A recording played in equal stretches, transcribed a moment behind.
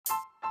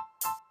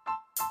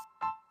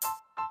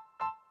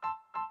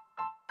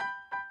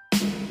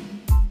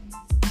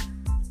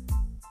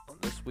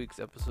this week's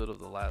episode of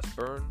The Last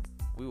Burn,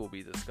 we will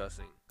be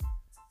discussing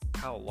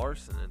Kyle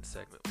Larson in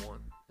segment 1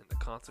 and the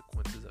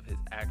consequences of his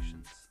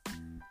actions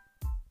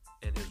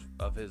and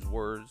his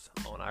words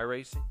on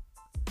iRacing,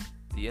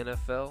 the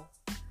NFL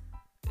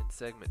in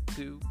segment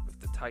 2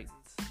 with the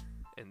Titans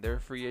and their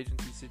free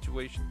agency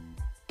situation,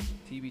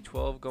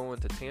 TB12 going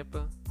to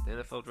Tampa, the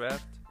NFL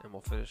draft, and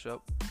we'll finish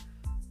up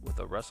with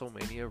a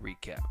WrestleMania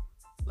recap.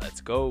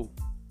 Let's go!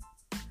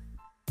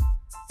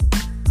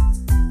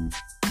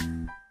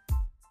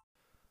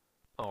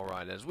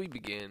 Alright, as we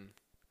begin,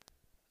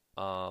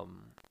 I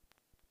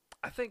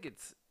think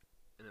it's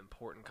an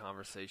important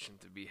conversation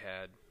to be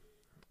had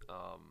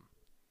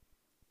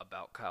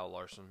about Kyle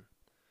Larson.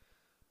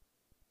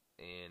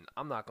 And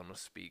I'm not going to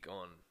speak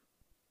on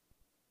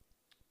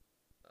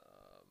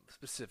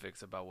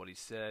specifics about what he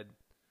said.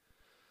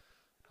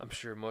 I'm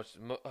sure most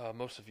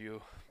of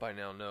you by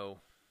now know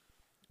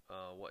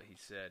what he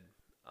said.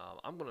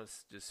 I'm going to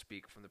just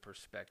speak from the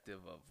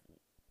perspective of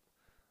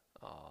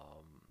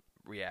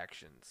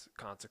reactions,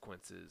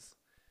 consequences,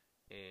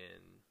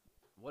 and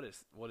what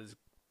is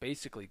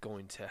basically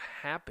going to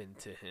happen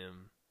to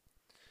him,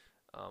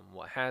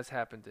 what has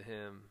happened to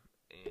him,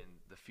 and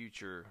the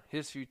future,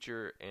 his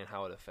future, and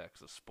how it affects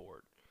the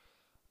sport.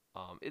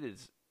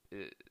 It's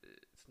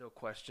no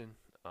question.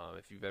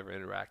 If you've ever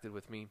interacted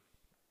with me,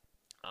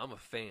 I'm a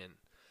fan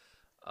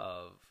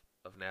of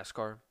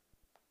NASCAR.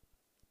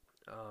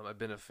 I've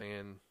been a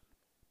fan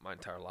my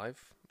entire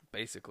life,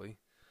 basically.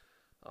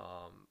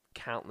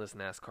 Countless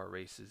NASCAR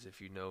races,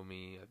 if you know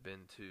me. I've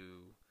been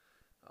to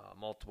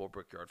multiple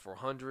Brickyard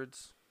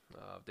 400s,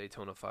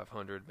 Daytona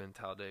 500, been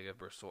Talladega,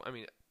 Bristol. I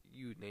mean,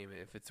 you name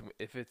it.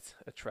 If it's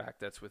a track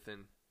that's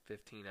within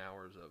 15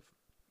 hours of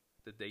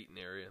the Dayton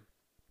area,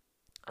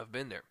 I've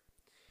been there.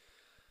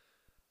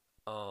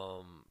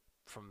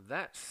 From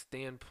that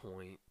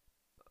standpoint,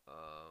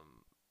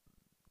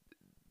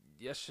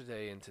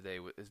 yesterday and today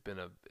it's been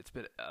a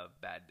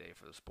bad day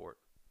for the sport.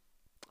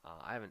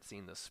 I haven't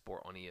seen the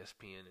sport on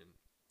ESPN in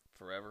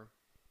forever,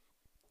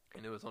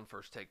 and it was on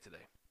First Take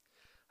today.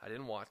 I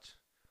didn't watch.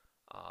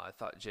 I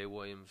thought Jay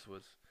Williams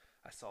was.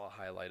 I saw a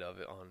highlight of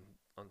it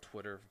on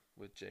Twitter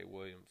with Jay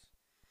Williams,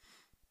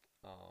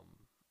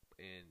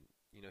 and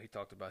he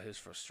talked about his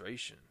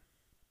frustration,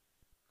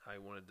 how he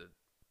wanted to,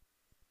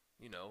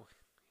 he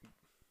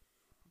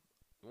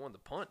wanted to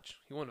punch,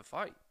 he wanted to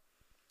fight,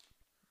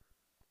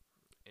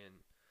 and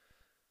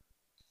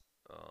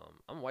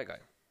I'm a white guy,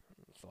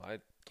 so I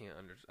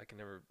can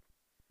never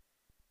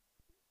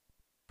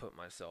put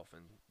myself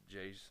in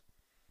Jay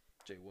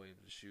Williams'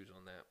 shoes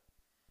on that.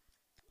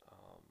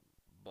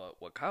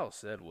 But what Kyle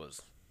said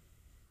was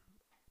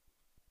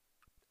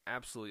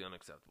absolutely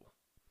unacceptable.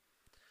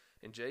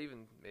 And Jay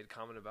even made a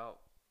comment about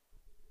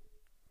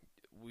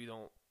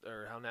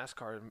how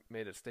NASCAR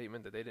made a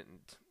statement that they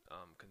didn't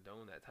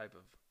condone that type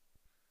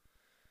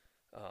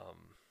of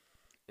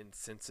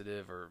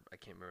insensitive, or I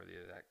can't remember the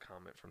exact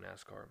comment from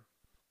NASCAR.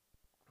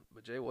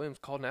 But Jay Williams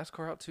called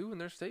NASCAR out too in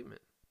their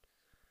statement.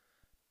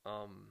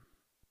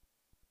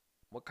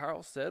 What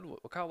Kyle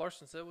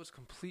Larson said was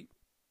complete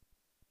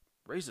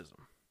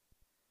racism.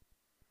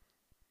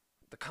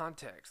 The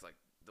context, like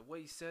the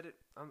way he said it,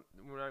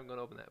 we're not even going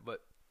to open that.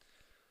 But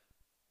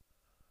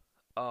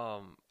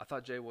I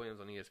thought Jay Williams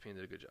on ESPN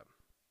did a good job.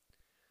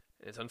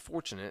 And it's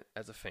unfortunate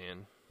as a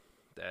fan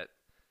that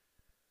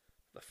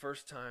the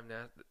first time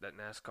that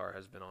NASCAR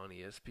has been on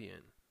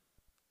ESPN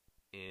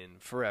in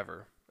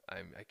forever,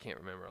 I can't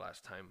remember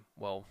last time.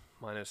 Well,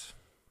 minus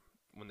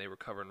when they were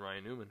covering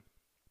Ryan Newman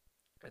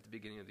at the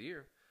beginning of the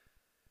year.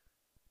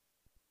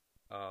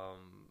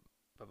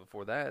 But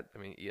before that,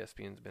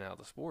 ESPN's been out of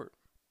the sport.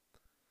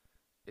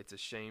 It's a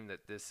shame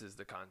that this is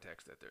the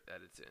context that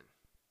it's in.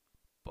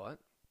 But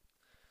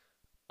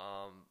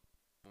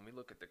when we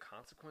look at the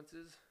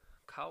consequences,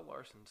 Kyle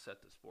Larson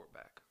set the sport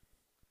back.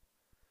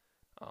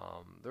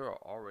 There are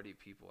already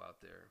people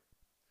out there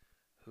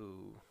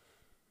who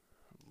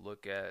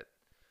look at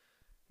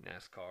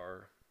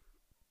NASCAR,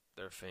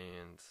 their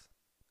fans,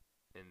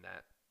 in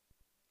that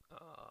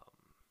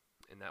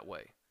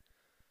way.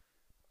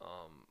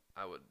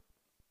 I would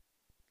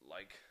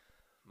like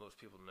most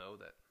people to know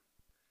that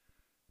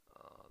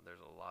there's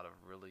a lot of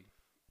really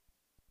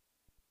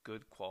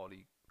good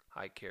quality,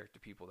 high character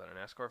people that are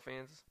NASCAR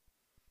fans.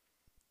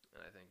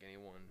 And I think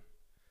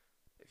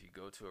if you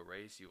go to a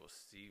race, you will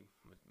see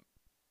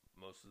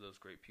most of those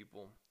great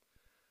people.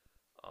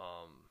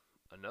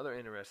 Another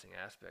interesting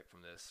aspect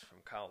from this, from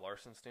Kyle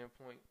Larson's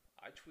standpoint,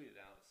 I tweeted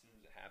out as soon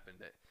as it happened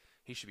that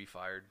he should be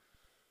fired,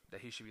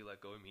 that he should be let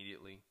go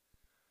immediately,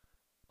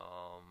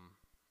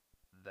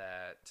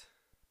 that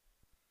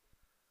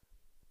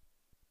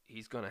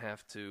he's going to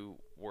have to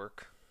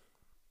work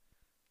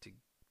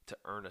to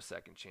earn a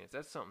second chance.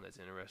 That's something that's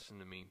interesting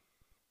to me,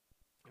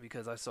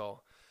 because I saw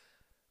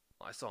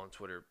on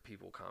Twitter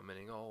people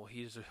commenting, "Oh,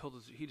 he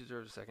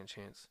deserves a second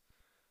chance."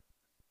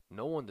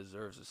 No one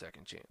deserves a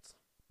second chance.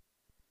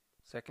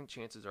 Second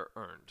chances are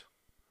earned,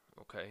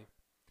 okay?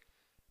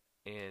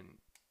 And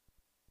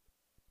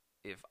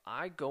if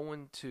I go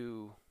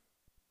into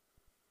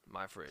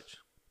my fridge,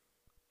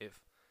 if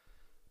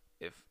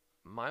if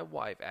my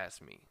wife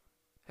asked me,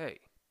 hey,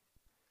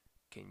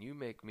 can you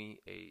make me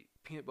a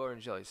peanut butter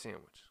and jelly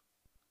sandwich?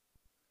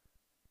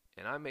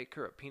 And I make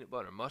her a peanut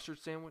butter and mustard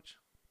sandwich,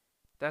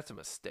 that's a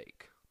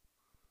mistake.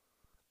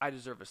 I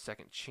deserve a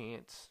second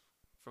chance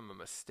from a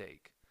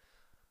mistake.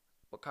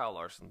 What Kyle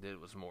Larson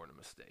did was more than a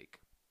mistake.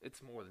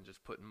 It's more than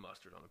just putting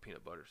mustard on a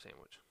peanut butter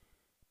sandwich.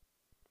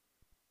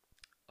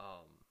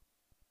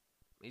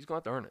 He's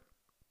going to have to earn it.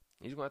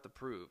 He's going to have to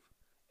prove.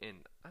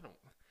 And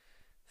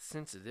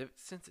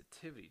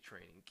sensitivity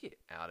training, get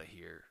out of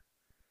here.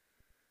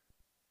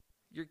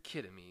 You're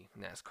kidding me,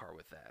 NASCAR,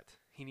 with that.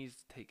 He needs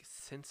to take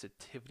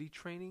sensitivity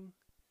training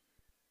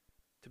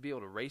to be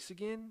able to race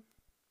again?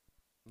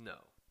 No.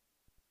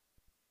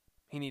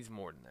 He needs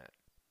more than that.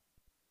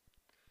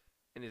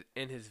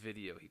 In his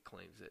video, he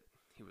claims that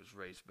he was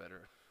raised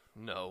better.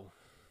 No.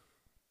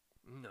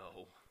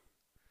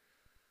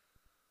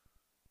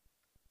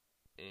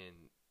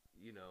 And,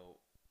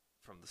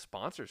 from the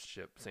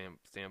sponsorship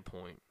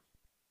standpoint,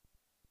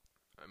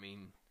 I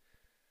mean,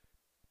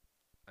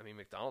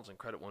 McDonald's and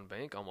Credit One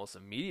Bank almost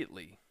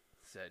immediately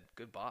said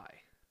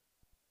goodbye.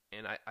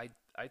 And I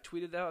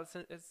tweeted out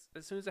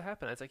as soon as it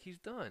happened. I was like, he's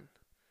done.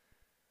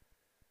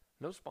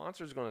 No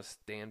sponsor is going to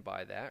stand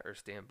by that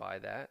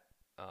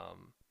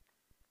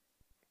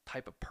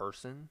type of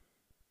person.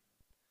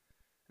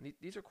 And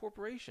these are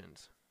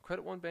corporations.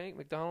 Credit One Bank,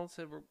 McDonald's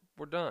said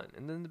we're done.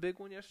 And then the big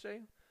one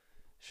yesterday,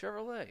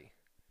 Chevrolet.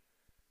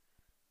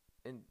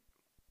 And,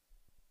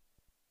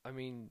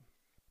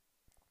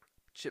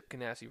 Chip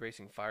Ganassi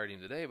Racing fired him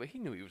today, but he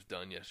knew he was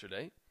done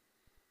yesterday.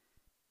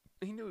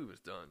 He knew he was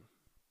done.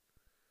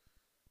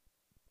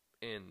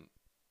 And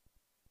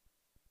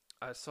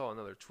I saw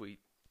another tweet.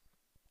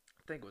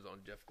 I think it was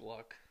on Jeff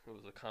Gluck. It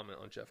was a comment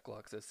on Jeff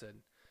Gluck that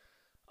said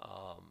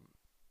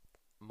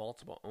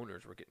multiple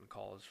owners were getting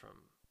calls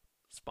from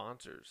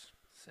sponsors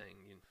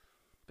saying,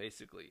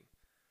 basically,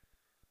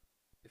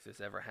 if this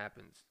ever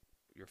happens,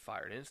 you're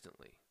fired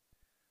instantly.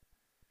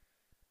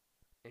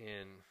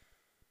 And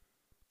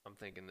I'm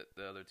thinking that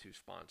the other two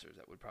sponsors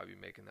that would probably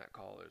be making that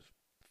call is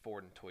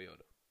Ford and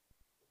Toyota.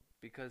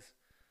 Because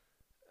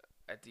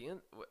at the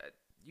end,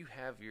 you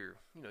have your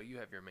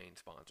main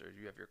sponsors,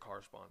 you have your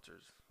car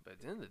sponsors. But at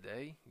the end of the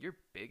day, your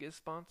biggest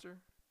sponsor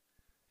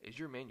is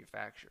your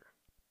manufacturer.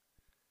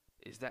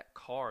 Is that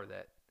car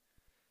that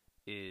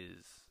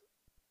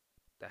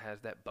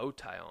has that bow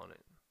tie on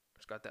it.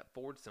 It's got that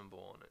Ford symbol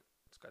on it.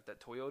 It's got that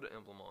Toyota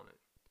emblem on it.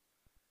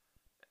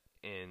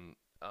 And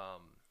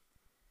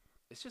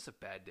it's just a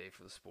bad day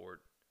for the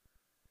sport.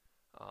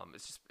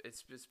 It's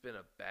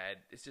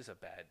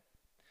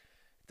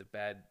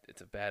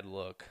a bad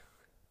look.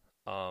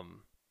 I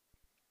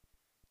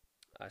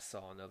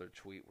saw another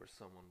tweet where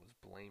someone was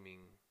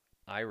blaming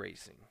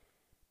iRacing,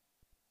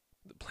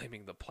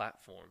 blaming the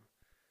platform,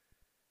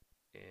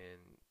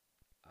 and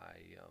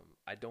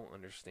I don't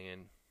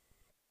understand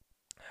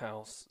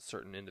how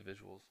certain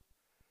individuals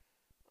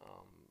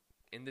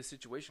in this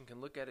situation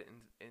can look at it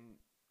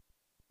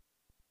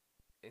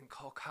and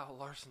call Kyle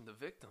Larson the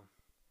victim.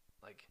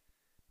 Like,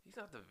 he's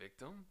not the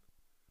victim.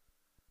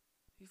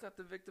 He's not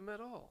the victim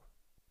at all.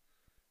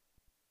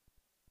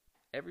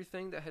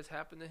 Everything that has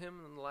happened to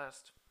him in the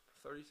last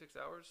 36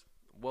 hours,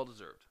 well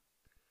deserved.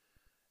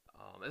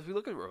 As we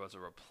look at it as a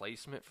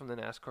replacement from the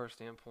NASCAR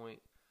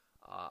standpoint,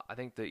 I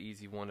think the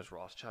easy one is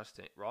Ross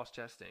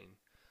Chastain.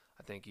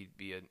 I think he'd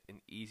be an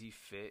easy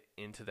fit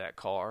into that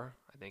car.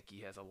 I think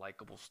he has a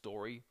likable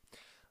story.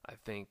 I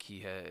think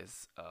he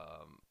has,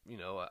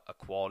 a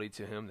quality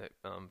to him that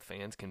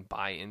fans can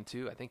buy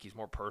into. I think he's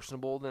more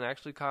personable than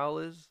actually Kyle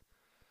is.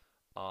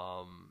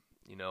 The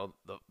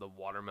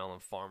watermelon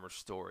farmer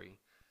story.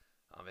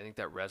 I think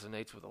that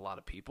resonates with a lot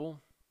of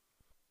people.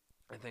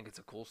 I think it's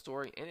a cool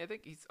story, and I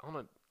think he's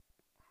on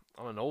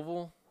an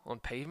oval, on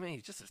pavement.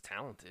 He's just as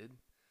talented.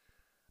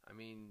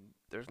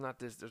 There's not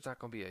going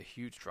to be a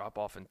huge drop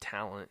off in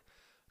talent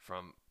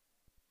from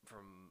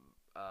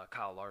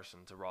Kyle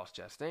Larson to Ross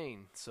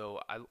Chastain. So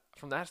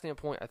from that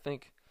standpoint, I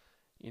think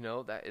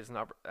that is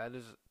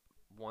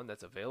one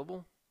that's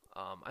available.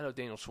 I know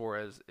Daniel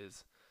Suarez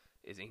is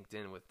inked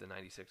in with the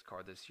 96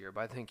 car this year,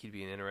 but I think he'd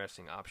be an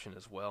interesting option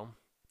as well.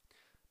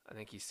 I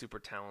think he's super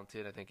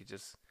talented. I think he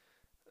just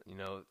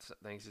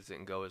things just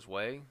didn't go his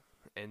way.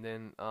 And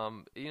then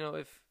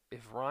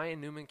if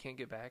Ryan Newman can't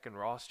get back and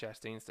Ross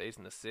Chastain stays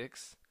in the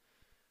 6,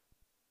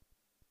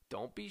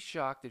 don't be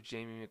shocked if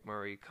Jamie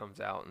McMurray comes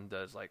out and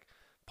does like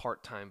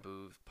part-time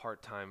booth,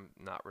 part-time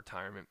not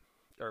retirement,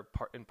 or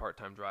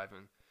part-time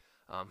driving,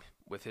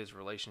 with his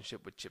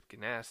relationship with Chip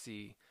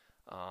Ganassi,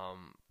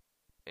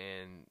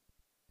 and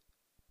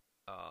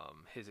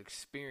his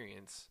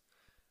experience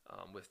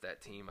with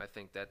that team. I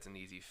think that's an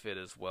easy fit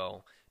as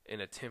well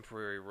in a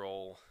temporary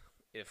role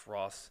if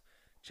Ross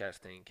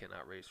Chastain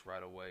cannot race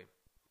right away.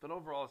 But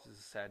overall, it's just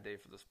a sad day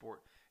for the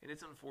sport. And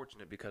it's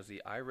unfortunate because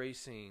the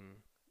iRacing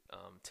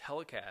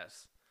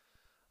telecasts,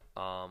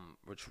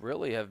 which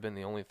really have been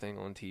the only thing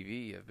on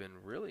TV, have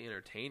been really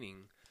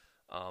entertaining.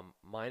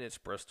 Minus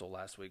Bristol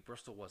last week.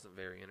 Bristol wasn't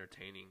very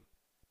entertaining.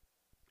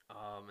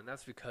 And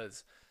that's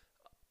because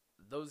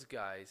those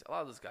guys, a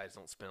lot of those guys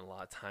don't spend a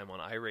lot of time on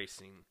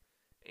iRacing,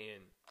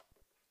 and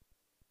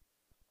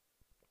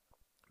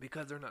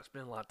because they're not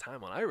spending a lot of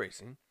time on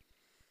iRacing,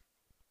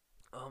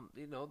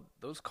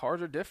 those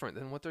cars are different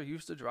than what they're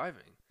used to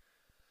driving.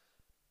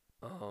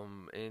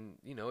 And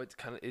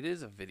it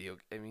is a video.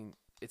 I mean,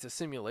 it's a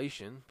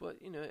simulation, but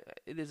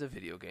it is a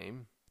video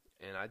game.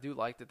 And I do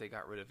like that they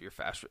got rid of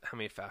how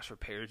many fast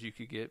repairs you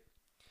could get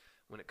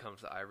when it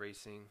comes to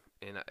iRacing.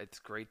 And it's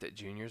great that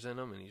Junior's in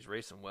them and he's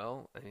racing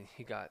well. And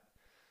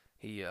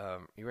he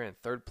ran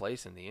third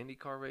place in the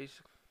IndyCar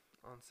race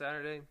on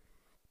Saturday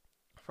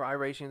for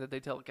iRacing that they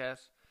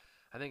telecast.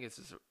 I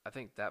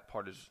think that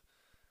part is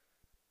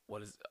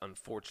what is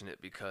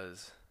unfortunate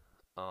because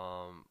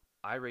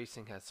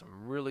iRacing has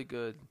some really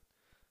good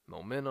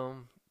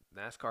momentum.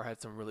 NASCAR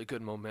had some really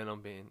good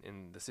momentum being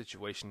in the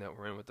situation that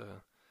we're in with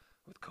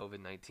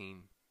COVID-19,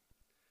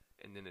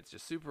 and then it's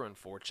just super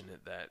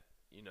unfortunate that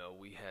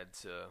we had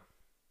to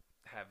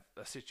have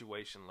a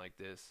situation like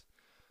this,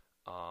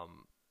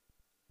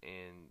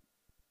 and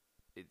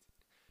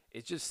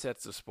it just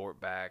sets the sport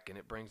back, and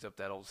it brings up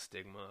that old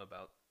stigma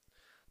about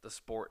the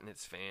sport and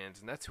its fans,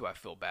 and that's who I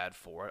feel bad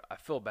for. I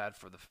feel bad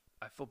for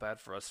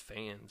us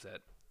fans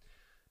that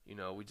we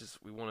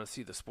want to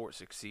see the sport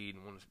succeed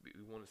and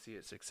we want to see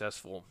it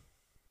successful,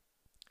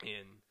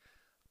 and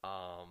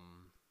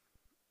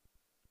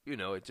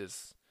it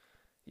just,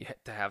 you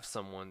have to have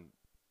someone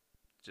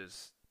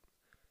just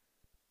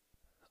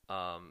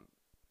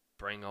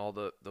bring all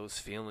those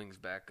feelings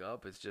back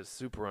up. It's just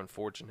super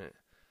unfortunate.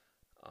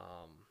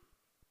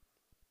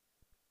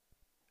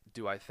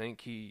 Do I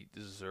think he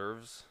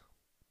deserves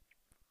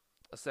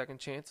a second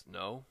chance?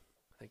 No.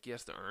 I think he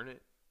has to earn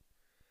it.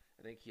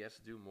 I think he has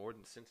to do more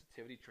than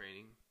sensitivity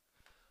training.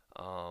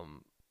 I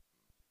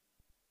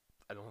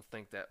don't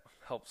think that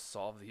helps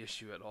solve the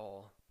issue at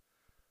all.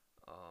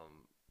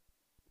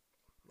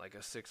 Like a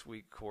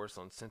 6-week course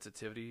on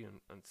sensitivity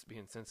and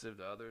being sensitive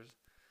to others,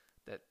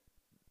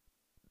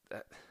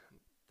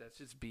 that's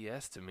just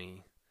BS to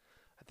me.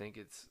 I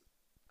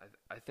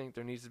think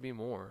there needs to be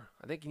more.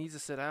 I think he needs to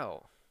sit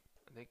out.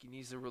 I think he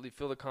needs to really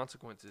feel the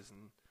consequences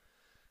and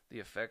the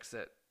effects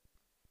that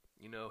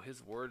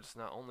his words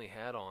not only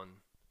had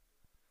on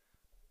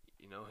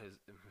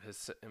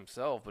his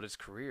himself, but his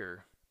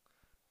career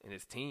and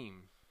his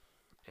team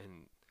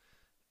and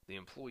the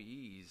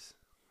employees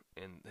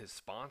and his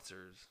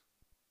sponsors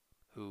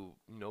who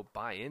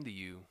buy into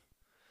you,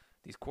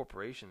 these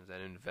corporations that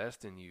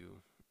invest in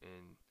you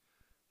and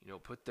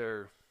put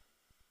their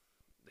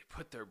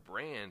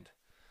brand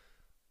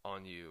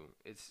on you.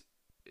 It's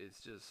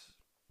just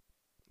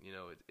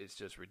it's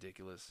just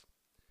ridiculous.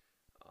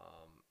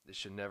 This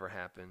should never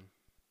happen,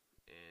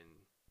 and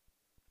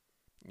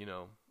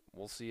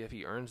we'll see if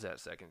he earns that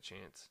second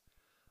chance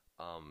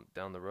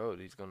down the road.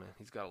 He's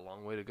got a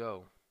long way to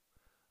go,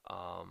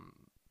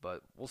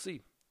 but we'll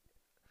see.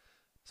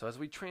 So as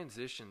we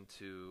transition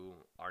to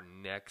our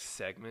next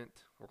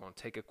segment, we're going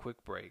to take a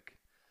quick break.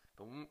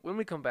 But when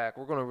we come back,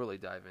 we're going to really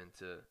dive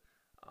into,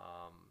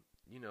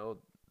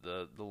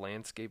 the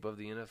landscape of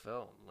the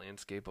NFL,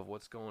 landscape of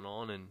what's going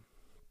on in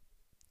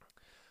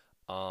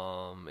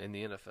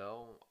the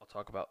NFL.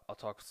 I'll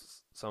talk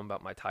some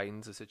about my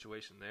Titans, the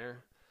situation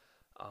there.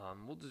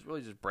 We'll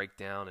just break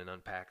down and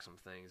unpack some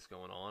things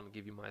going on,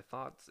 give you my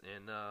thoughts,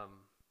 and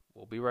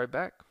we'll be right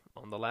back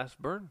on The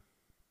Last Burn.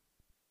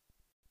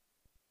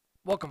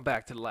 Welcome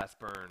back to The Last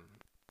Burn.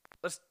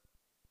 Let's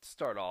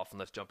start off and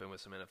let's jump in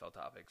with some NFL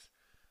topics.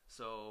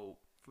 So,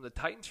 from the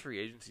Titans free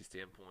agency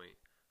standpoint,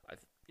 I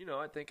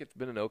think it's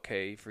been an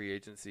okay free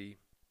agency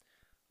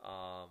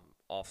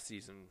off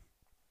season.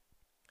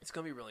 It's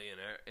going to be really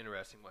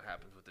interesting what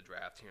happens with the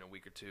draft here in a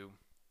week or two,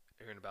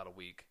 here in about a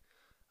week,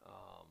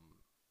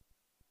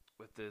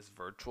 with this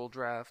virtual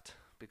draft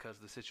because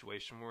of the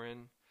situation we're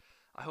in.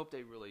 I hope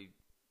they really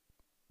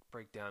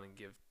break down and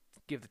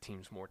give the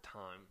teams more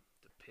time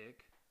to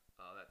pick.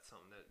 That's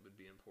something that would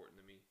be important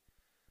to me.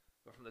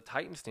 But from the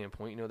Titans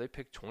standpoint, they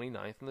picked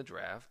 29th in the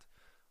draft.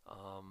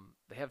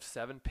 They have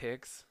 7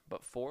 picks,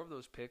 but 4 of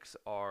those picks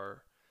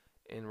are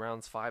in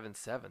rounds 5 and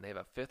 7. They have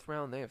a 5th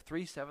round. They have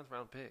 3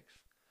 7th-round picks.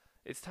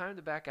 It's time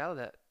to back out of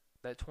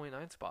that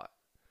 29th spot.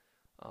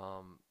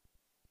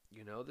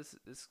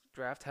 This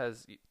draft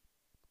has,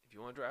 if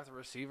you want to draft a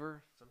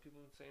receiver, some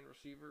people have been saying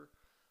receiver.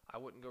 I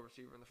wouldn't go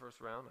receiver in the first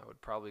round. I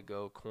would probably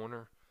go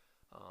corner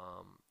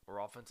or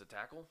offensive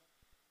tackle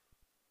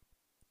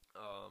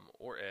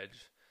or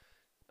edge,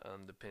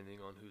 depending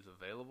on who's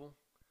available.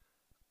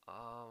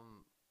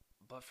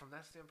 But from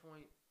that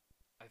standpoint,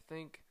 I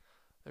think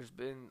there's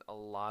been a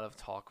lot of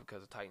talk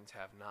because the Titans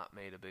have not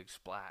made a big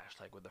splash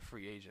like with a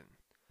free agent.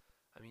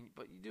 I mean,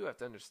 but you do have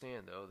to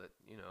understand, though, that,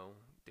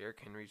 Derrick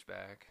Henry's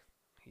back.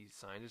 He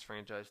signed his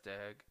franchise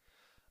tag.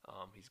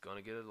 He's going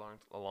to get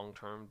a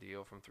long-term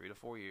deal from 3 to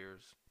 4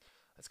 years.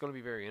 It's going to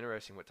be very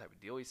interesting what type of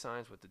deal he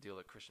signs with the deal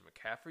that Christian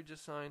McCaffrey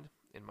just signed.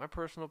 In my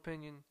personal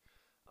opinion,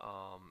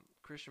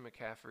 Christian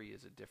McCaffrey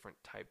is a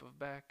different type of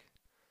back.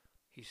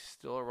 He's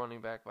still a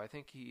running back, but I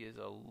think he is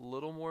a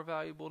little more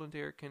valuable than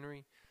Derrick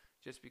Henry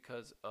just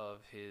because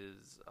of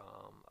his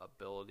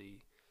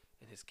ability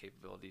and his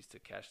capabilities to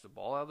catch the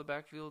ball out of the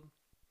backfield.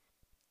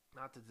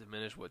 Not to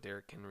diminish what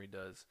Derrick Henry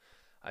does.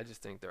 I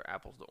just think they're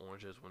apples to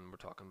oranges when we're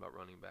talking about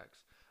running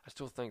backs. I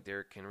still think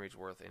Derrick Henry's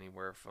worth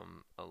anywhere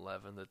from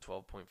 11 to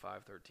 12.5,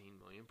 13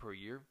 million per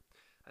year.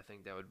 I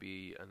think that would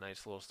be a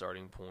nice little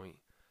starting point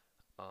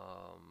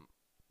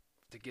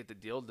to get the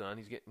deal done.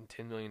 He's getting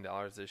 $10 million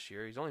this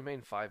year. He's only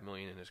made $5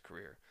 million in his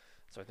career.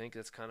 So I think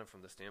that's kind of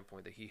from the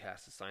standpoint that he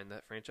has to sign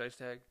that franchise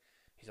tag.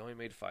 He's only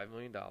made $5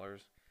 million.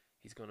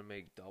 He's going to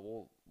make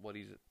double what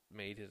he's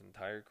made his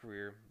entire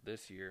career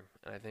this year,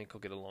 and I think he'll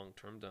get a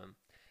long-term done.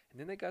 And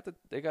then they got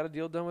a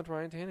deal done with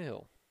Ryan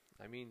Tannehill.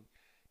 I mean,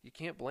 you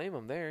can't blame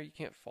him there. You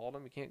can't fault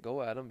him. You can't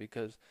go at him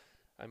because,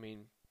 I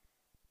mean,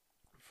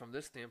 from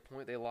this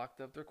standpoint, they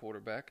locked up their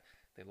quarterback.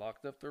 They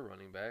locked up their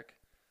running back.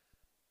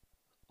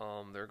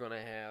 They're going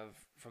to have,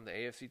 from the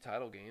AFC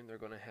title game, they're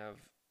going to have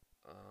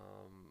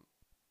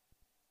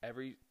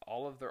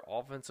all of their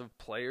offensive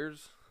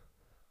players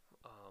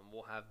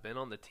will have been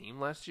on the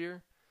team last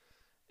year.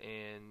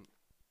 And,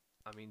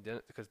 I mean,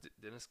 because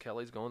Dennis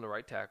Kelly's going to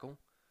right tackle.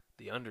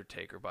 The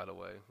Undertaker, by the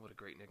way. What a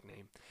great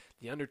nickname.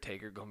 The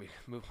Undertaker going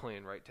to be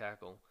playing right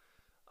tackle.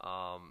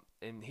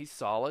 And he's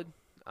solid.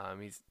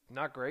 He's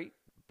not great,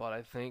 but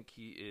I think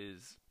he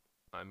is,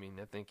 I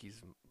think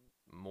he's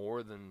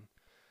more than,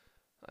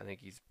 I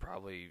think he's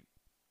probably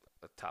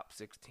a top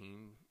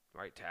 16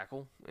 right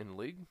tackle in the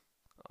league.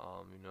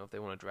 If they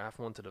want to draft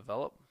one to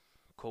develop,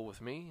 cool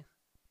with me.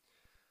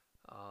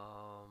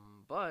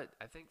 But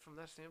I think from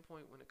that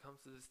standpoint, when it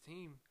comes to this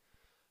team,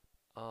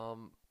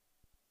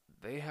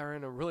 they are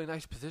in a really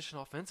nice position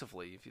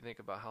offensively. If you think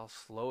about how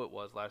slow it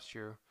was last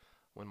year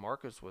when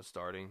Marcus was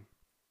starting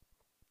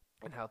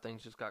and how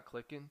things just got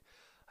clicking,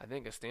 I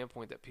think a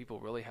standpoint that people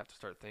really have to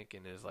start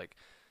thinking is like,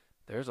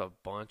 there's a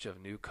bunch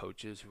of new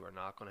coaches who are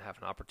not going to have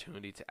an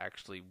opportunity to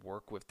actually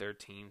work with their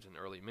teams in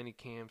early mini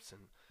camps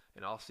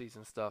and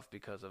off-season stuff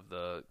because of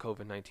the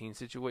COVID-19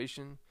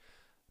 situation.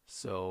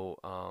 So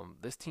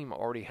this team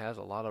already has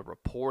a lot of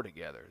rapport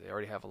together. They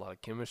already have a lot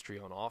of chemistry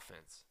on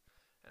offense.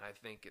 And I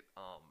think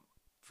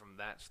from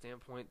that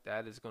standpoint,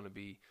 that is going to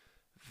be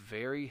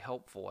very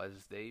helpful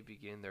as they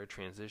begin their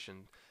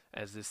transition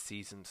as this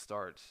season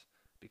starts,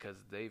 because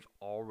they've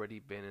already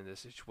been in this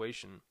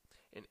situation.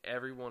 And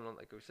everyone,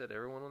 like we said,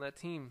 everyone on that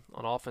team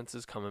on offense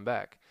is coming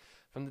back.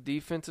 From the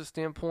defensive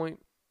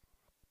standpoint,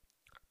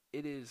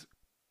 it is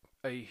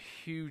a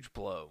huge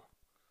blow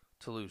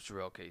to lose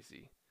Jurrell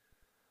Casey.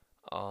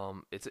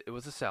 It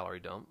was a salary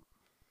dump.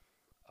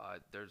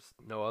 There's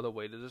no other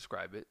way to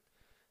describe it.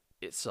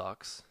 It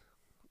sucks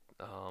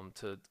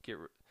to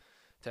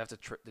have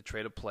to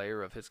trade a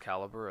player of his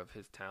caliber, of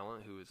his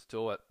talent, who is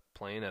still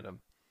playing at a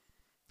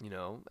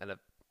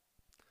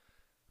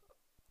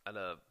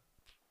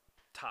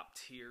top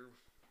tier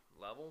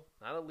level.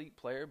 Not elite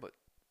player, but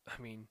I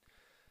mean,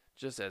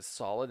 just as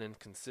solid and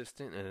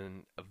consistent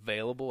and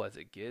available as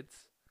it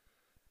gets.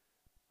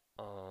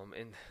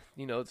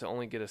 To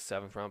only get a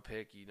 7th round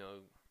pick,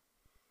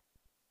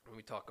 when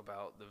we talk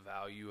about the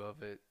value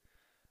of it,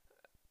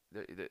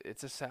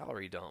 it's a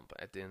salary dump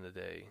at the end of the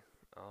day.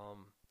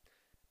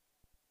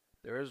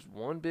 There is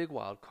one big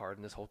wild card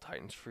in this whole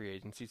Titans free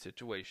agency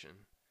situation.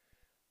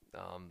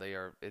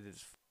 It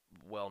is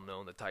well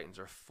known the Titans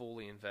are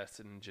fully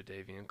invested in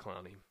Jadeveon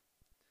Clowney.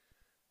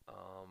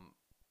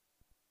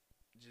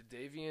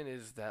 Jadeveon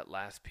is that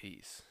last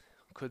piece.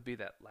 Could be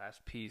that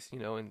last piece,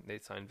 and they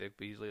signed Vic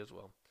Beasley as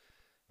well.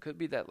 Could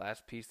be that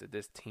last piece that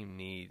this team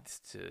needs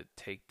to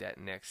take that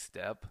next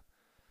step.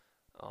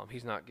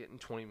 He's not getting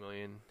 $20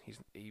 million.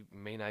 He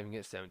may not even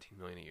get $17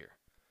 million a year.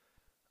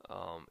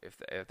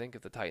 I think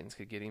if the Titans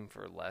could get him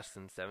for less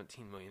than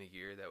 $17 million a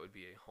year, that would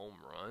be a home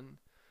run.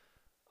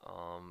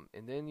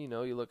 And then you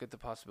look at the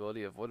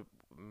possibility of what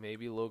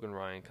maybe Logan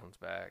Ryan comes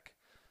back.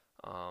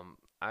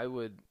 I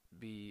would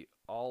be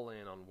all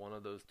in on one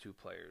of those two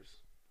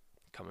players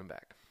coming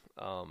back,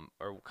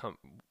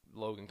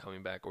 Logan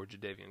coming back, or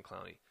Jadeveon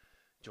Clowney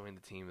join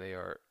the team. They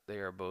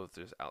are both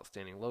just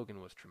outstanding.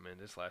 Logan was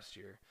tremendous last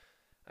year.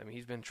 I mean,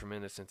 he's been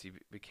tremendous since he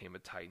became a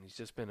Titan. He's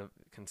just been a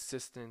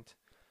consistent,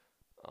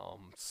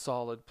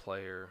 solid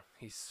player.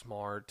 He's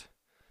smart.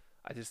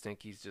 I just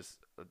think he's just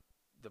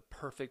the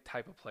perfect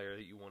type of player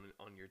that you want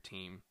on your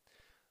team.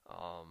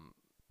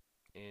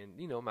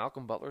 And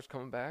Malcolm Butler's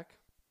coming back.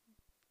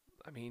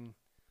 I mean,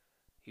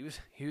 he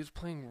was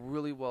playing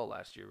really well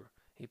last year.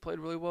 He played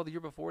really well the year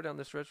before down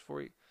the stretch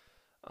for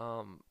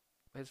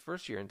his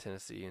first year in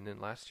Tennessee, and then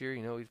last year,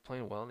 he's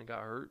playing well and he got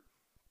hurt.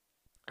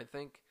 I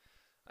think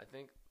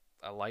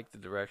I like the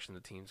direction the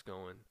team's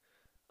going.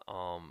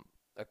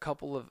 A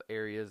couple of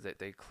areas that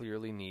they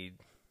clearly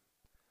need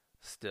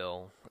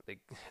still.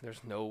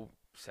 There's no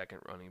second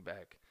running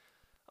back.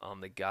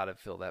 They got to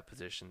fill that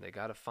position. They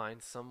got to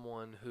find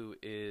someone who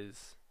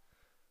is,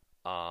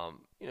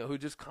 who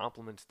just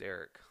complements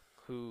Derek,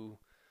 who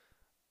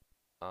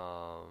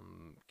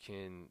can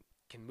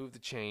move the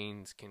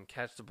chains, can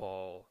catch the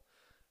ball,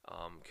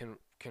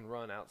 can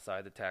run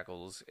outside the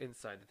tackles,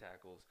 inside the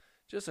tackles.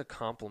 Just a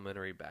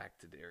complimentary back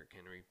to Derrick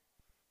Henry.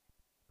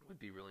 would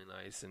be really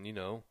nice. And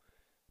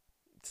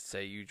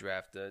say you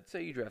draft a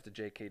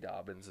J.K.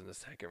 Dobbins in the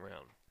second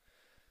round.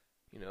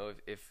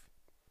 If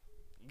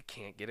you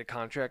can't get a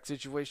contract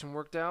situation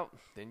worked out,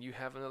 then you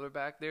have another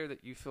back there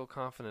that you feel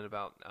confident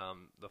about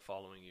the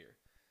following year.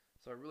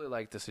 So I really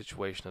like the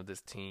situation of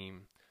this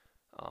team.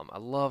 I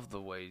love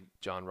the way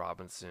John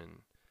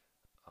Robinson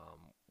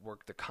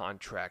worked the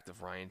contract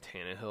of Ryan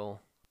Tannehill.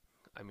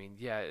 I mean,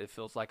 yeah, it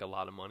feels like a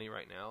lot of money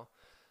right now,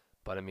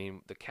 but I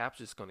mean, the cap's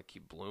just going to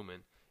keep blooming.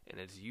 And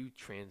as you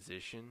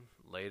transition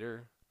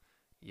later,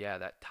 yeah,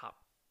 that top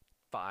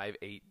 5,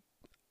 8,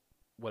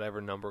 whatever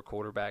number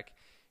quarterback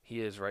he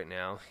is right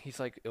now,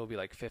 it'll be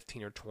like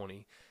 15 or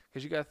 20.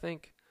 Because you got to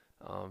think,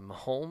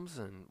 Mahomes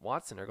and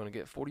Watson are going to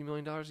get $40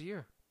 million a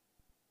year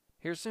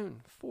here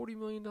soon. $40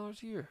 million a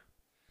year.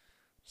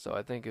 So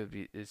I think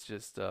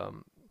it's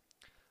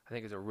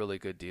a really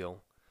good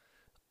deal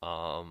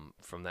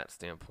from that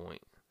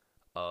standpoint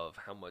of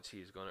how much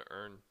he's going to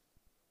earn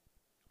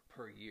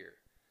per year.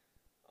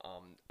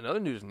 Another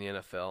news in the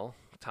NFL,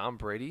 Tom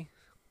Brady,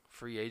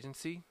 free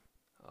agency,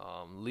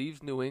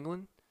 leaves New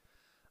England.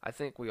 I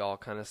think we all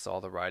kind of saw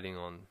the writing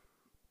on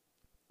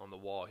the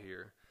wall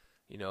here.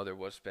 There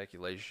was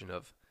speculation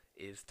of,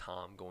 is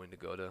Tom going to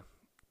go to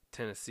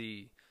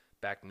Tennessee,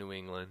 back New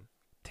England,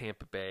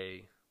 Tampa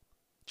Bay,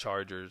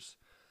 Chargers.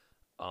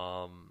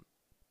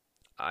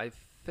 I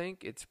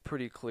think it's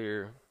pretty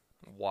clear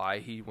why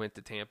he went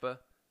to Tampa.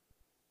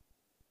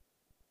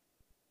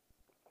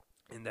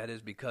 And that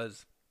is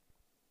because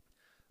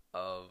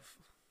of,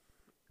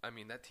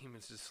 that team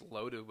is just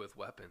loaded with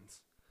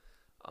weapons.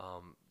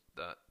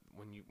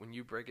 When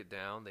you break it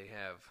down, they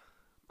have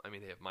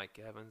Mike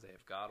Evans, they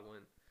have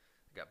Godwin,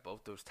 they got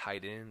both those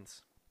tight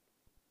ends.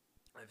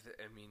 They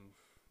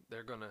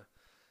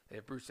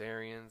have Bruce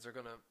Arians.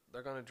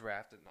 They're gonna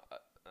draft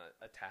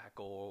a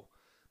tackle.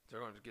 They're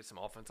going to get some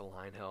offensive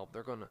line help.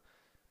 They're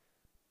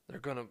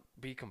gonna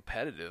be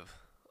competitive.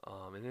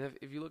 And then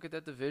if you look at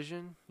that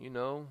division,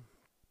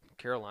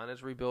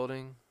 Carolina's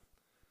rebuilding.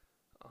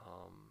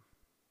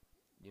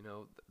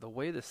 The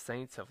way the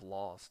Saints have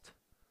lost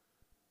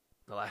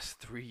the last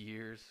 3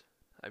 years,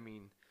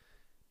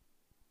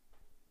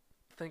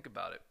 think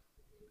about it.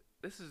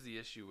 This is the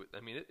issue with,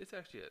 it's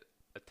actually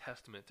a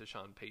testament to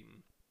Sean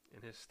Payton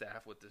and his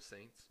staff with the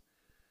Saints,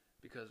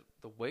 because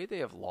the way they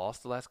have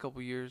lost the last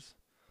couple years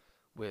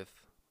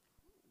with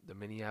the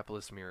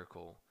Minneapolis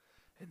Miracle,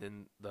 and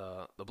then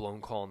the blown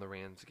call in the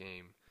Rams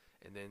game,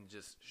 and then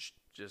just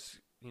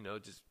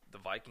the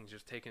Vikings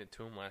just taking it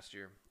to them last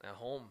year at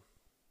home.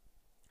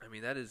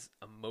 That is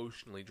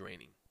emotionally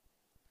draining.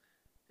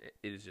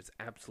 It is just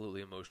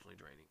absolutely emotionally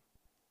draining.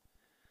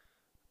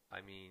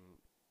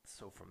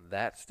 So from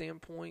that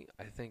standpoint,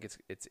 I think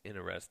it's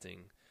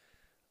interesting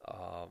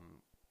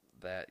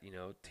that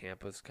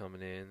Tampa's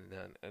coming in,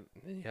 and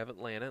then you have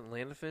Atlanta.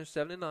 Atlanta finished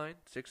 7-9,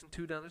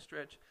 6-2 down the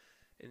stretch,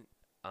 and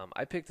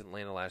I picked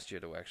Atlanta last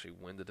year to actually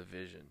win the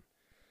division.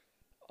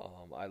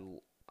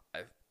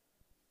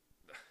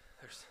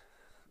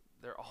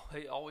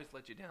 They always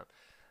let you down,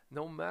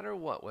 no matter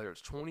what, whether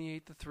it's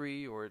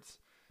 28-3 or it's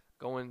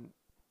going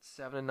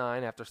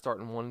 7-9 after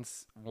starting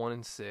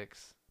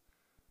 1-6.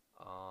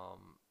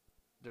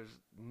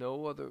 There's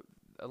no other.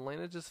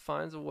 Atlanta just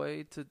finds a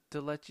way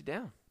to let you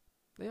down.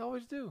 They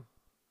always do.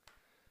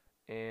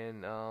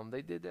 And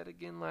they did that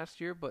again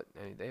last year, but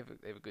they have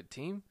a good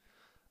team.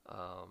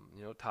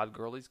 Todd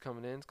Gurley's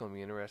coming in. It's going to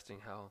be interesting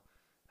how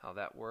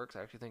that works.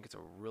 I actually think it's a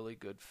really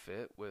good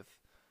fit with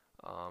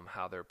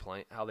how they're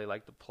playing, how they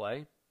like to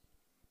play.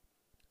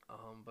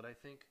 But I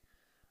think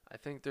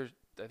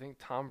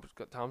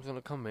Tom's going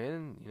to come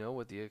in,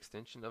 with the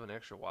extension of an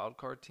extra wild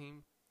card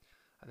team.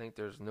 I think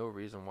there's no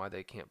reason why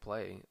they can't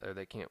play, or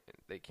they can't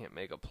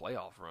make a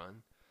playoff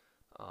run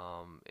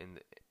in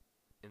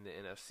the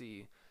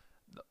NFC.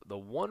 The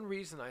one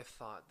reason I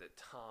thought that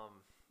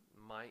Tom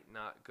might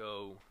not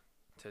go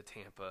to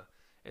Tampa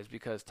is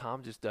because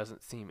Tom just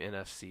doesn't seem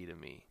NFC to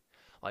me.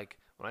 Like,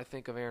 when I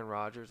think of Aaron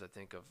Rodgers, I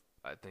think of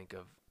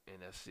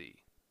NFC.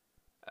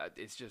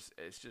 It's just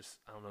I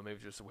don't know, maybe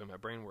just the way my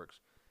brain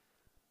works.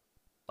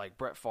 Like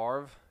Brett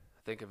Favre,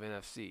 I think of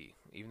NFC.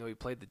 Even though he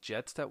played the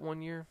Jets that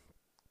one year,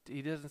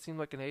 he doesn't seem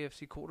like an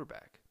AFC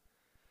quarterback.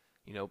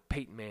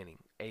 Peyton Manning,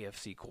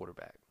 AFC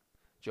quarterback.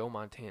 Joe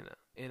Montana,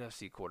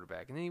 NFC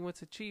quarterback. And then he went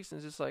to Chiefs and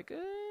it's just like,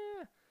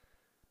 eh.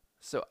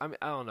 So, I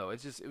don't know.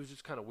 It was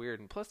just kind of weird.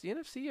 And plus the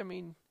NFC,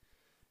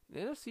 the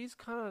NFC is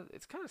kind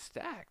of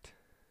stacked.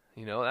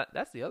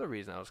 That's the other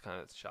reason I was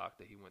kind of shocked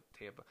that he went to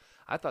Tampa.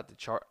 I thought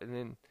and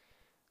then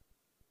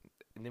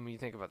when you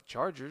think about the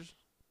Chargers,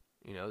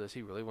 does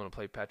he really want to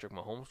play Patrick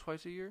Mahomes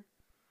twice a year?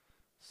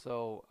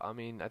 So, I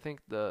think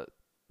the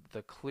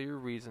clear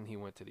reason he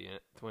went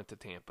to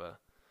Tampa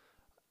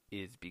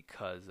is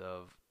because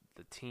of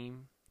the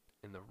team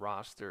and the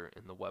roster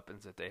and the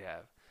weapons that they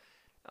have.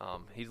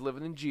 He's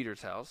living in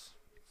Jeter's house,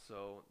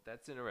 so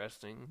that's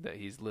interesting that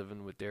he's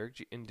living with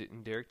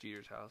in Derek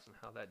Jeter's house and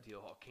how that deal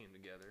all came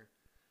together.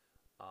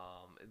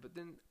 But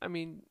then,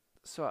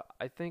 so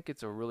I think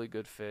it's a really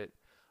good fit.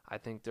 I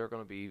think they're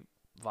going to be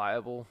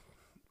viable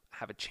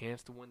have a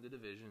chance to win the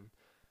division,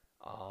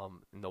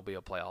 and they'll be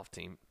a playoff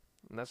team.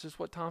 And that's just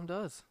what Tom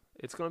does.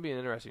 It's going to be an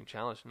interesting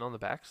challenge. And on the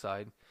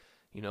backside,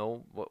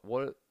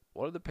 what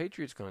are the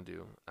Patriots going to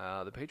do?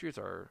 The Patriots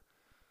are,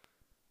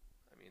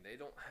 they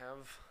don't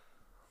have,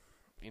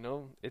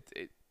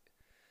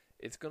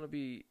 it's going to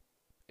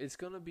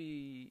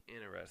be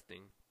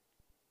interesting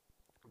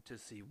to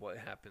see what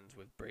happens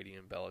with Brady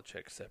and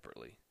Belichick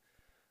separately.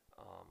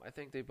 I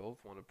think they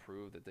both want to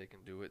prove that they can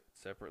do it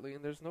separately,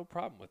 and there's no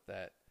problem with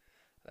that.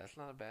 That's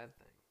not a bad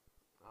thing.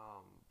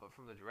 But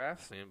from the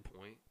draft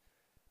standpoint,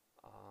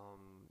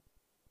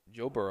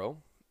 Joe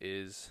Burrow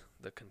is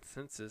the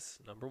consensus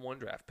number 1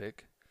 draft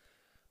pick.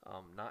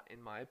 Not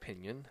in my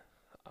opinion.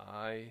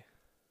 I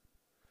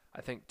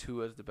think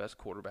Tua is the best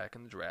quarterback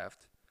in the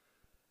draft.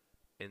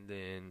 And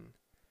then,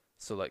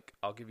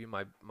 I'll give you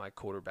my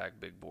quarterback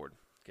big board.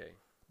 Okay,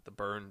 the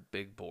burn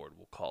big board,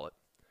 we'll call it.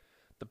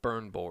 The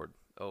burn board.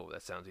 Oh,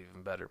 that sounds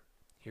even better.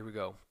 Here we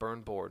go.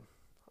 Burn board.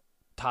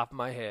 Top of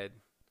my head.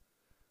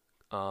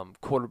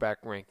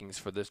 Quarterback rankings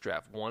for this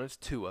draft. 1 is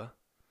Tua.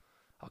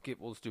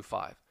 We'll just do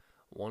 5.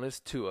 1 is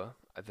Tua.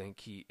 I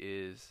think he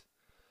is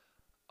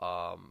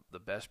the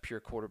best pure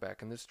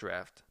quarterback in this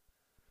draft.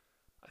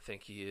 I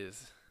think he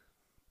is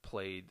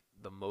played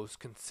the most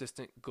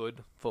consistent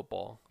good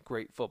football,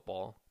 great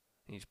football.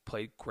 He's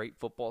played great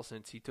football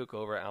since he took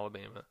over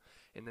Alabama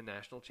in the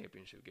national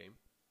championship game.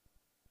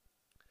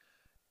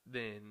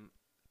 Then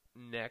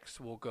next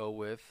we'll go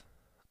with,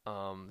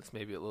 this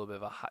may be a little bit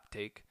of a hot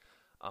take,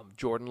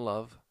 Jordan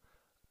Love.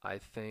 I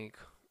think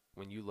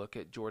when you look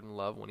at Jordan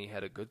Love, when he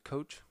had a good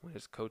coach, when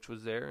his coach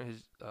was there,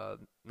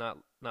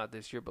 not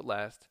this year but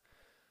last,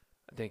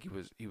 I think he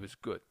was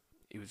good.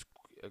 He was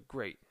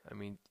great.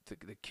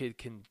 The kid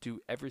can do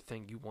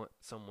everything you want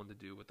someone to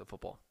do with the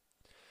football.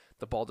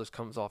 The ball just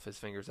comes off his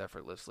fingers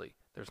effortlessly.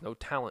 There's no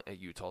talent at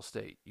Utah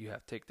State. You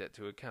have to take that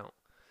into account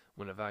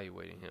when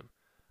evaluating him.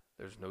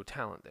 There's no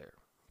talent there,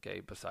 okay,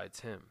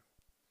 besides him.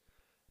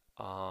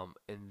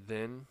 And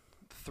then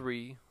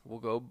 3, we'll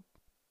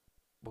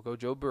go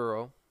Joe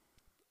Burrow.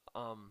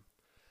 I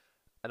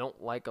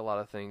don't like a lot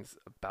of things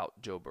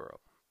about Joe Burrow.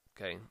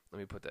 Okay, let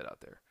me put that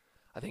out there.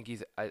 I think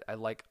I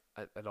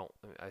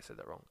said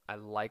that wrong. I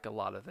like a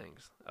lot of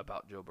things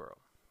about Joe Burrow.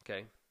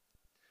 Okay.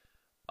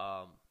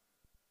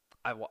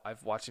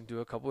 I've watched him do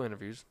a couple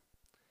interviews,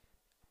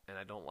 and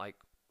I don't like.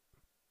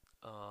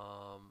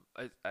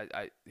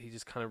 He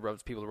just kind of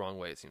rubs people the wrong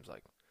way. It seems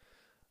like,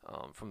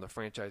 from the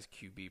franchise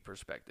QB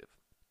perspective,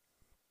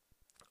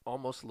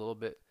 almost a little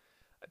bit.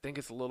 I think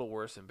it's a little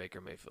worse than Baker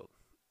Mayfield,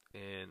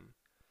 and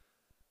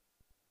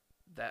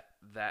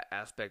that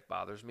aspect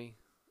bothers me,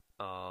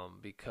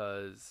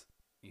 because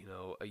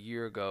a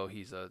year ago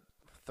he's a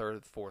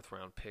 3rd, 4th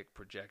round pick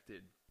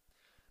projected,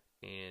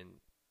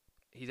 and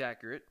he's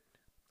accurate.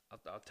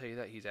 I'll tell you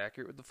that he's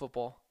accurate with the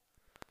football.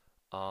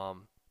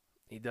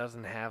 He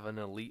doesn't have an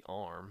elite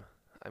arm.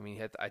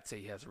 I'd say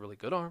he has a really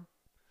good arm.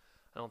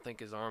 I don't think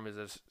his arm is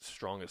as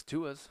strong as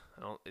Tua's.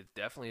 It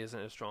definitely isn't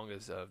as strong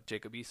as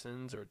Jacob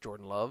Eason's or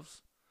Jordan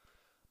Love's.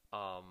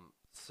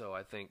 So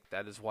I think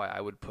that is why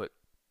I would put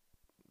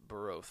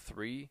Burrow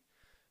 3,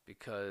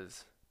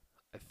 because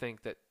I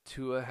think that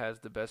Tua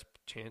has the best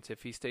chance,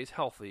 if he stays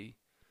healthy,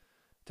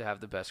 to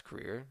have the best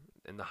career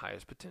and the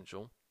highest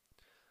potential.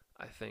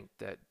 I think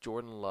that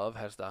Jordan Love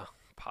has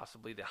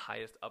possibly the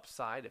highest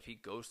upside if he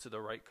goes to the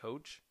right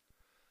coach.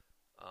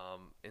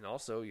 And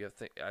also, you got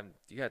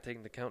to take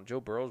into account Joe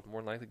Burrow is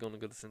more likely going to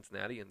go to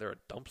Cincinnati, and they're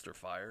a dumpster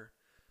fire.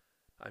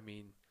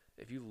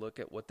 If you look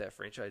at what that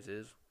franchise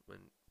is,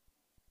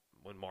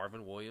 when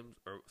Marvin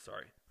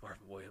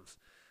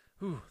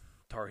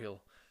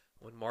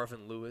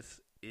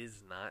Lewis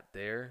is not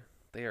there,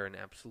 they are an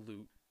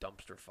absolute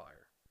dumpster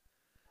fire.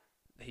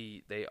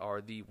 They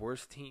are the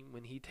worst team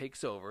when he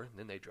takes over.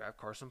 Then they draft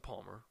Carson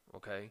Palmer.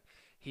 Okay,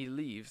 he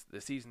leaves. The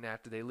season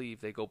after they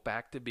leave, they go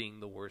back to being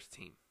the worst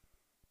team.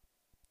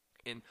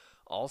 And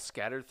all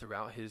scattered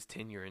throughout his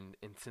tenure in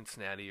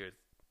Cincinnati are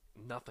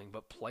nothing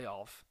but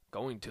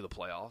going to the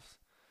playoffs.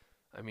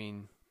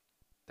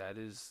 That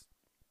is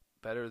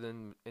better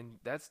than, and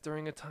that's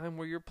during a time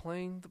where you're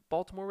playing the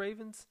Baltimore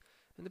Ravens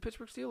and the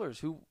Pittsburgh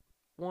Steelers, who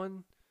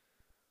won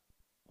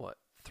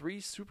 3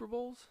 Super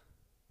Bowls?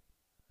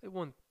 They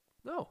won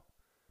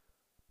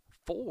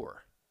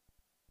 4.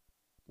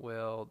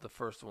 Well, the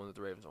first one that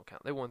the Ravens don't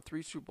count. They won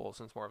 3 Super Bowls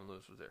since Marvin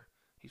Lewis was there.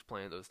 He's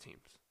playing those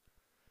teams.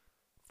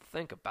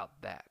 Think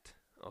about that,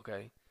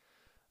 okay?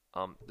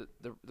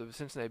 The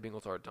Cincinnati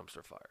Bengals are a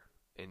dumpster fire,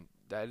 and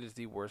that is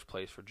the worst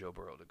place for Joe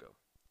Burrow to go.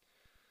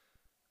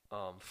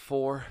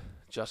 4,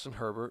 Justin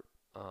Herbert,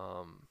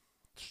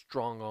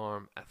 strong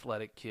arm,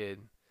 athletic kid,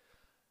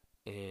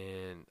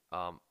 and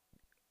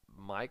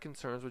my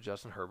concerns with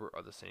Justin Herbert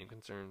are the same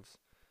concerns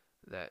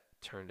that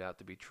turned out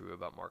to be true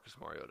about Marcus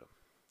Mariota.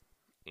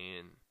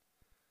 And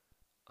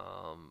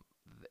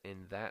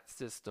in that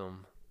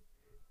system,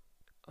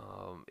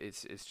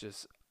 it's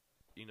just,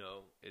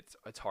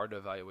 it's hard to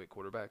evaluate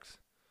quarterbacks.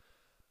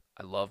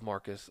 I love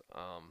Marcus.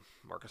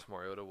 Marcus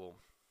Mariota will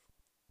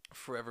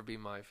forever be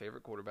my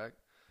favorite quarterback.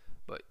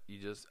 But you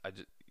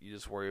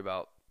just worry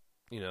about,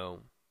 can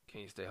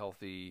he stay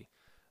healthy?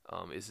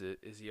 Is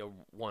he a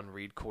one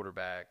read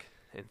quarterback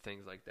and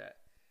things like that?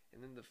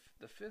 And then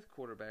the fifth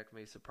quarterback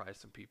may surprise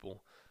some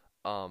people.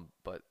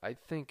 But I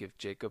think if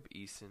Jacob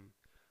Eason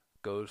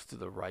goes to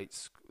the right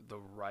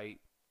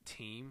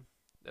team,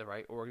 the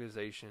right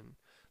organization,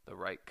 the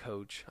right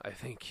coach, I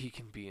think he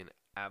can be an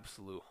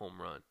absolute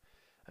home run.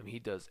 I mean, he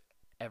does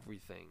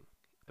everything.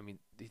 I mean,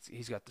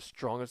 he's got the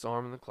strongest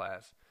arm in the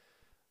class.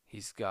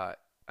 He's got,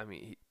 I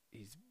mean,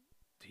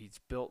 he's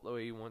built the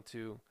way he wants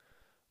to,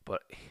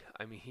 but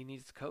I mean, he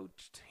needs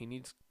coached. He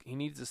needs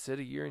to sit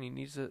a year and he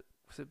needs to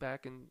sit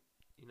back and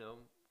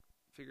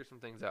figure some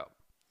things out.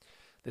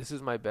 This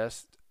is my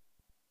best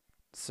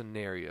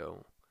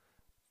scenario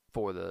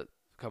for the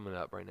coming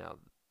up right now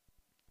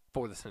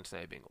for the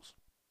Cincinnati Bengals.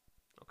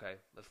 Okay,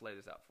 let's lay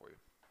this out for you.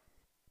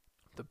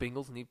 The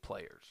Bengals need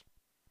players.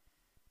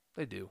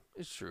 They do.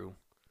 It's true.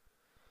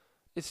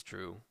 It's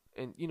true.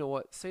 And you know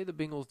what? Say the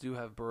Bengals do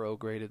have Burrow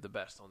graded the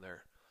best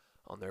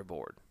on their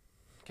board.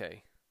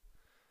 Okay.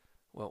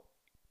 Well,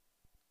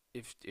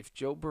 if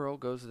Joe Burrow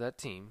goes to that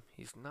team,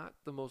 he's not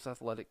the most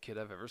athletic kid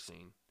I've ever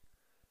seen.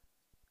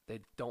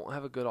 They don't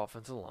have a good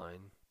offensive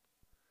line.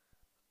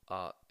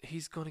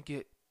 He's gonna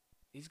get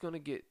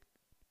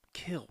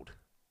killed.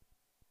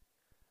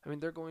 I mean,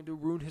 they're going to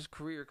ruin his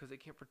career because they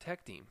can't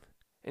protect him.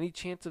 Any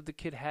chance of the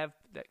kid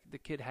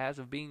has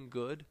of being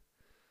good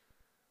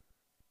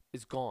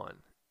is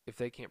gone if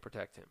they can't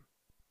protect him.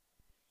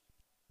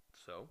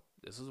 So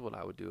this is what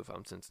I would do if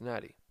I'm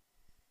Cincinnati.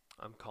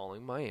 I'm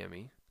calling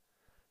Miami,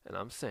 and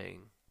I'm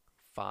saying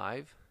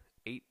 5,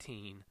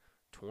 18,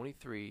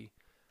 23,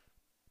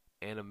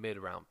 and a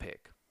mid-round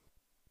pick.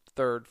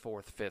 3rd,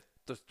 4th, 5th,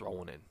 just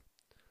throwing in.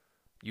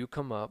 You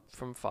come up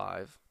from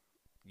 5.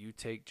 You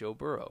take Joe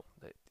Burrow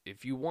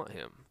if you want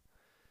him.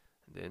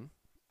 Then,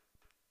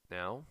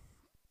 now,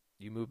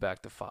 you move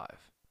back to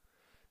 5.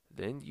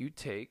 Then you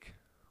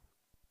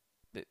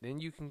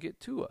can get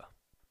Tua.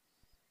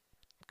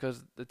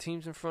 Because the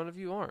teams in front of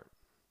you aren't.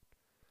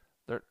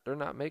 They're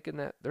not making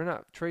that. They're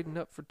not trading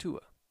up for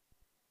Tua.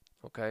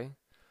 Okay?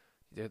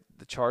 The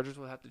Chargers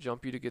will have to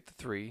jump you to get the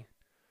 3.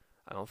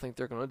 I don't think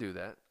they're going to do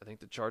that. I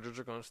think the Chargers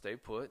are going to stay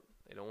put.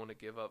 They don't want to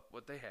give up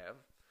what they have.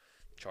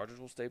 Chargers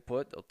will stay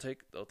put.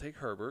 They'll take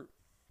Herbert.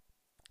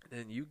 And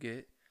then you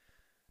get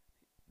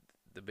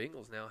the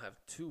Bengals now have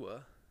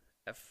Tua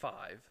at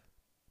 5.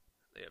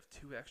 They have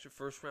 2 extra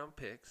first-round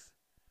picks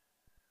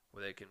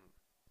where they can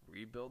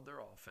rebuild their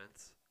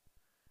offense.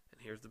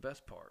 And here's the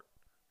best part.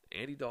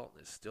 Andy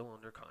Dalton is still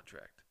under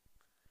contract.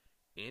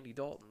 Andy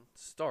Dalton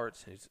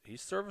starts.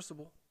 He's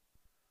serviceable.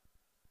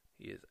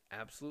 He is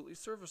absolutely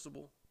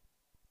serviceable.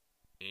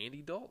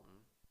 Andy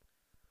Dalton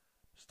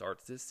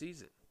starts this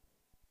season.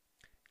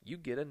 You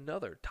get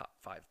another top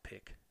 5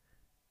 pick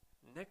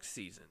next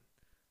season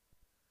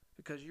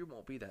because you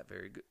won't be that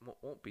very good.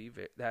 Won't be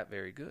that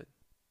very good.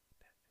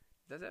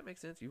 Does that make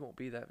sense? You won't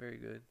be that very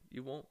good.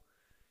 You won't.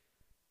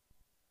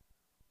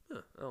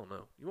 I don't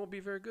know. You won't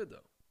be very good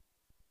though.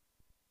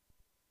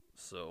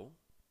 So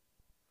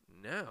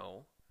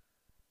now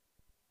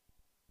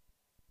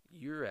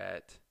you're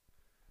at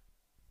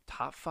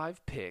top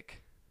 5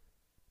 pick.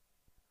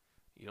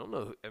 You don't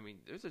know. I mean,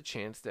 there's a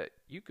chance that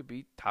you could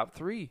be top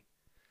 3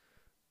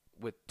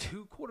 with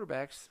 2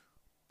 quarterbacks.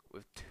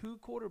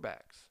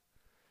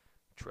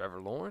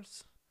 Trevor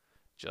Lawrence,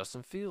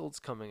 Justin Fields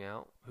coming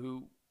out,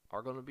 who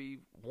are going to be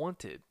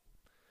wanted.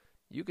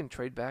 You can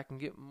trade back and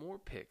get more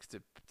picks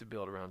to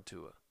build around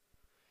Tua.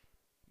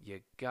 You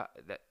got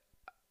that,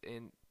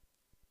 and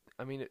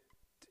I mean,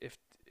 if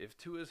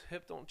Tua's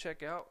hip don't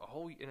check out a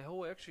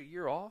whole extra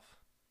year off,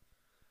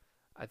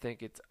 I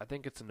think it's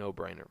a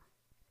no-brainer.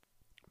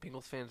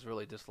 Bengals fans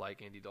really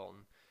dislike Andy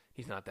Dalton.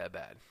 He's not that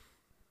bad.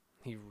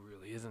 He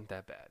really isn't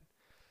that bad.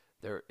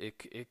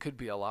 It could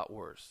be a lot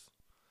worse.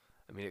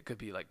 I mean, it could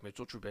be like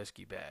Mitchell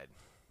Trubisky bad.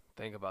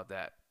 Think about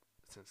that,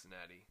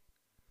 Cincinnati.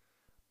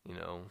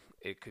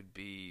 It could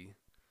be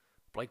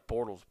Blake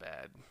Bortles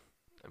bad.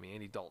 I mean,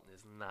 Andy Dalton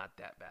is not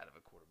that bad of a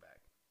quarterback.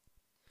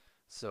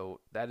 So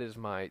that is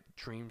my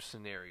dream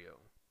scenario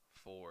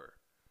for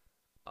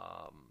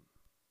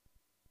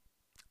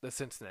the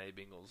Cincinnati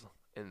Bengals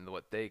and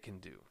what they can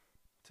do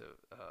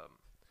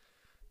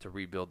to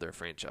rebuild their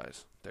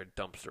franchise, their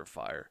dumpster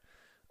fire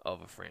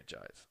of a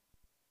franchise.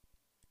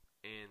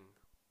 And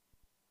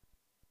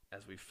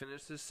as we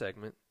finish this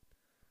segment,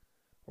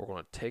 we're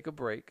going to take a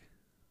break.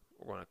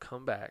 We're going to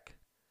come back,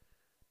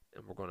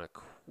 and we're going to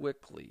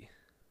quickly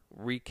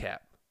recap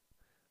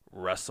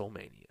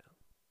WrestleMania.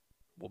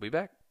 We'll be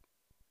back.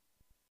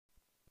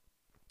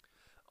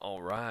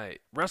 All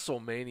right.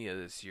 WrestleMania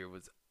this year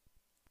was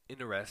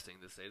interesting,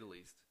 to say the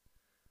least.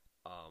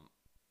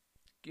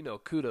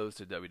 Kudos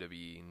to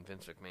WWE and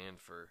Vince McMahon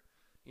for,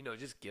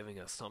 just giving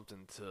us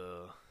something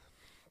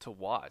to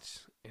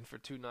watch. And for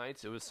 2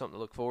 nights, it was something to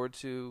look forward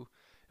to.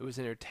 It was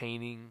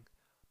entertaining,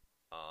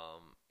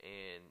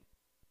 and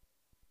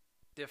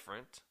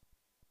different.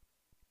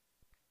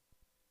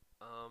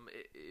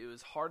 It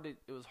was hard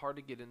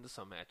to get into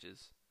some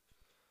matches.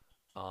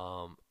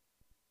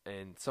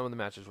 and some of the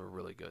matches were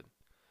really good.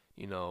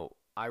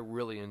 I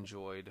really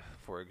enjoyed,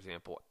 for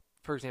example,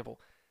 first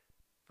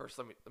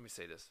let me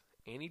say this.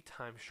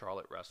 Anytime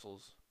Charlotte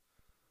wrestles,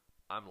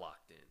 I'm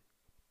locked in.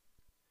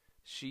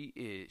 She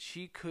is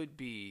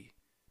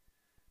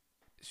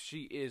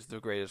the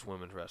greatest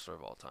women's wrestler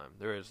of all time.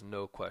 There is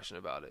no question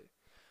about it.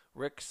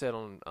 Rick said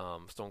on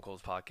Stone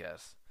Cold's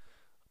podcast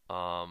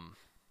um,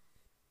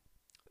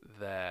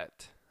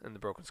 that in the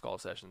Broken Skull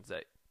sessions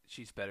that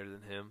she's better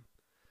than him.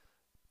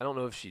 I don't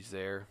know if she's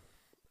there.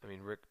 I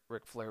mean,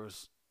 Ric Flair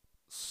was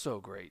so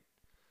great,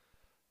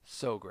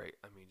 so great.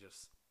 I mean,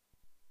 just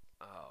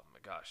oh my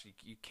gosh,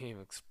 you can't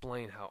even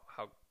explain how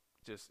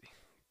just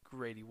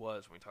great he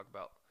was when we talk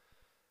about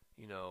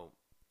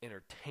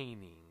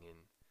entertaining and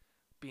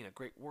being a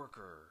great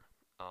worker.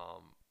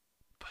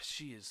 But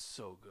she is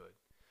so good,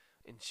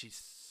 and she's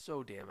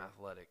so damn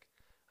athletic.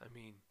 I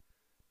mean,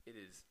 it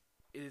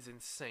is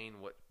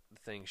insane what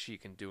things she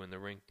can do in the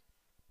ring.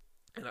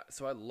 And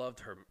so I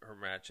loved her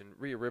match, and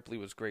Rhea Ripley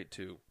was great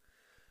too.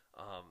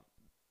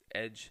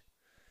 Edge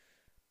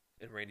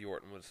and Randy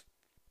Orton was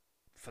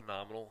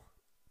phenomenal.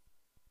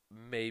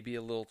 Maybe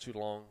a little too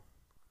long,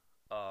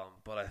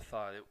 but I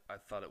thought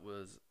it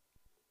was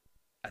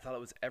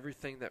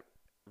everything that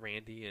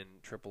Randy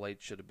and Triple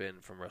H should have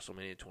been from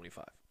WrestleMania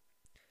 25.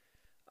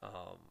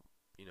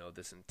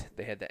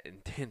 They had that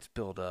intense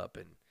build up,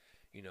 and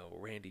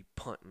Randy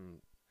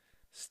punting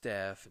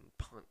Steph and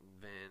punting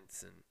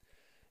Vince, and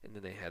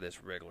then they had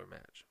this regular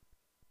match.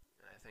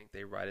 I think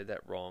they righted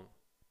that wrong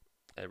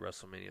at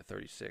WrestleMania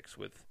 36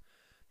 with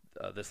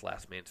this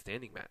Last Man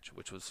Standing match,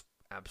 which was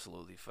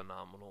absolutely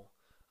phenomenal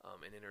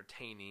and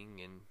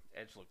entertaining, and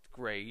Edge looked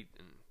great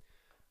and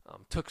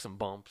took some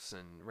bumps,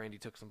 and Randy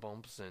took some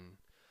bumps, and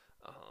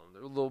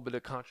there was a little bit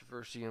of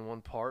controversy in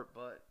one part,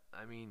 but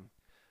I mean,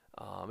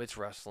 it's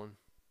wrestling,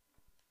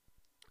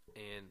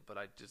 but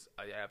I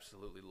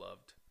absolutely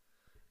loved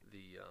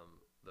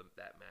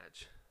that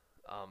match.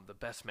 The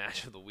best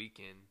match of the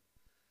weekend.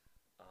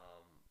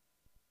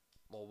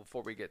 Well,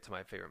 before we get to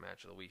my favorite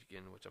match of the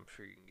weekend, which I'm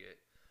sure you can get,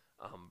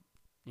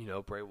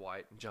 Bray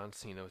Wyatt and John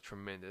Cena was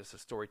tremendous. The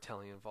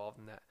storytelling involved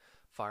in that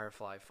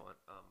Firefly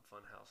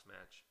Funhouse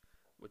match,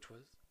 which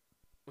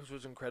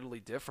was incredibly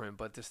different.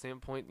 But at the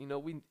standpoint,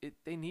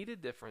 they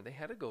needed different. They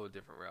had to go a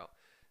different route.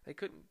 They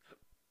couldn't.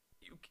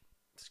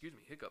 Excuse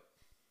me, hiccup.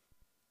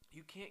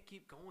 You can't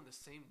keep going the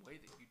same way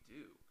that you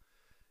do.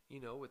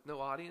 With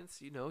no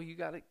audience, you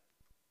gotta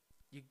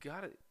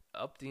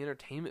up the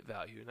entertainment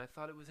value. And I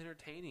thought it was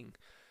entertaining.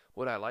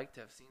 Would I like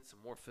to have seen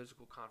some more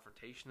physical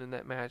confrontation in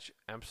that match?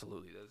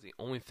 Absolutely. That's the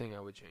only thing I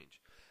would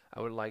change.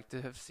 I would like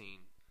to have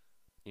seen,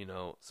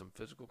 some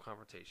physical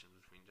confrontation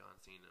between John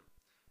Cena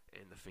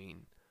and The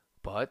Fiend.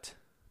 But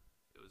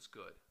it was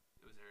good.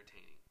 It was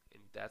entertaining.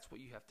 And that's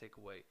what you have to take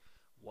away.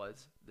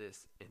 Was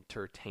this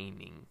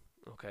entertaining?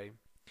 Okay?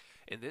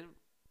 And then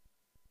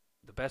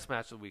the best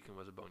match of the weekend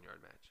was a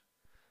Boneyard match.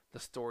 The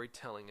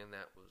storytelling in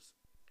that was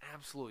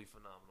absolutely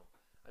phenomenal.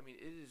 I mean,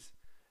 it is...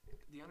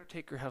 The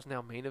Undertaker has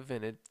now main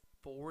evented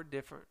 4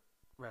 different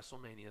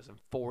WrestleManias in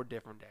 4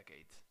 different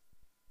decades.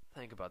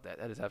 Think about that.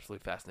 That is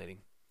absolutely fascinating.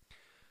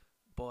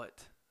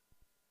 But,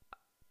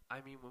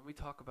 I mean, when we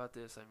talk about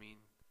this, I mean,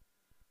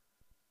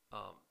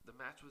 the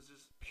match was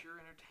just pure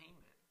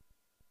entertainment.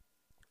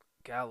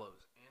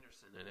 Gallows,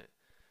 Anderson in it.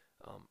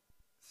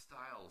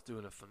 Styles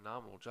doing a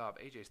phenomenal job.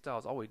 AJ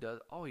Styles, all he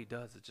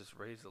does is just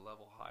raise the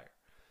level higher.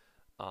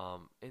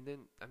 And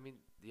then, I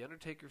mean, the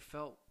Undertaker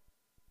felt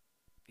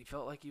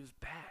like he was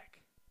back.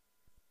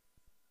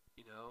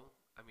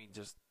 I mean,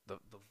 just the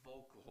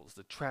vocals,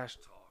 the trash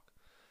talk.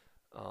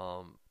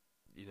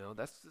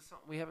 That's just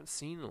something we haven't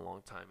seen in a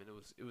long time, and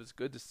it was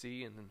good to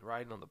see. And then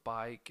riding on the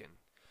bike, and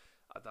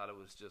I thought it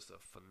was just a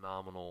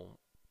phenomenal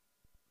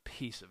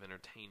piece of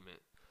entertainment.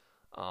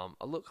 A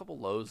couple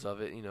lows of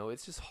it,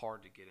 it's just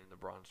hard to get into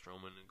Braun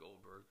Strowman and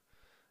Goldberg.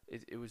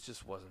 It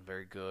wasn't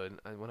very good.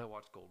 When I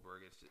watch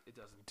Goldberg, it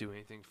doesn't do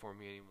anything for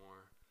me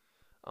anymore.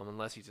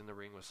 Unless he's in the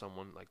ring with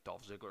someone like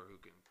Dolph Ziggler who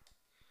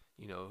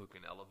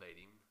can elevate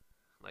him,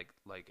 like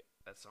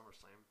at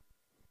SummerSlam.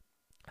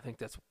 I think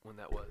that's when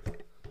that was.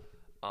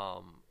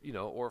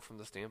 Or from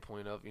the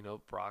standpoint of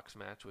Brock's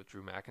match with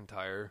Drew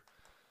McIntyre.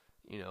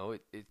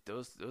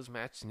 Those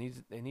matches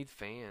need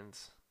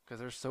fans because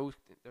they're so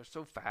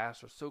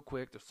fast, they're so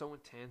quick, they're so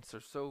intense,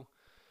 they're so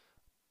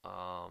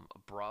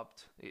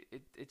abrupt.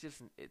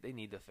 They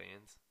need the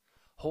fans.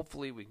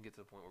 Hopefully we can get to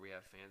the point where we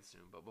have fans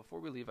soon. But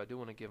before we leave, I do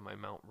want to give my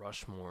Mount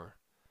Rushmore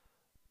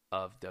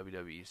of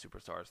WWE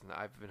superstars, and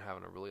I've been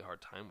having a really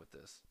hard time with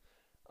this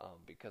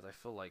because I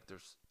feel like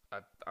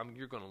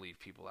you're going to leave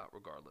people out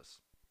regardless.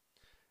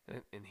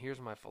 And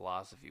here's my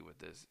philosophy with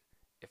this: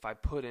 if I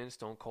put in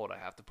Stone Cold, I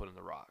have to put in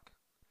The Rock.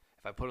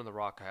 If I put in The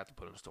Rock, I have to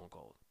put in Stone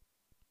Cold.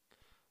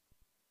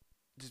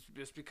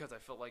 Just because I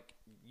feel like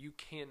you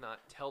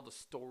cannot tell the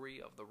story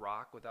of The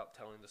Rock without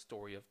telling the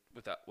story of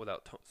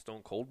without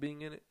Stone Cold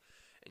being in it.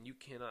 And you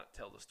cannot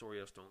tell the story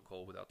of Stone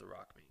Cold without The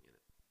Rock being in it.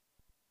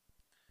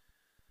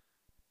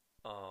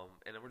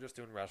 And then we're just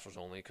doing wrestlers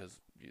only because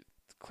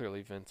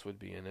clearly Vince would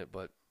be in it.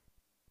 But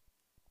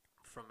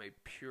from a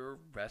pure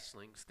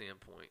wrestling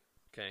standpoint,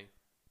 okay,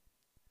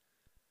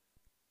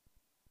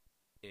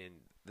 and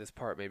this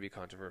part may be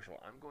controversial,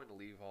 I'm going to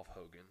leave off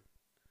Hogan.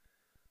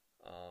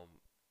 Um,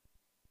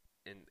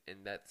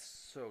 and that's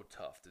so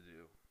tough to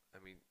do. I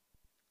mean,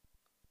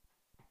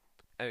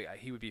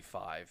 he would be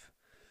 5.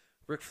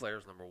 Ric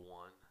Flair's number 1.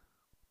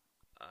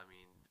 I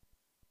mean,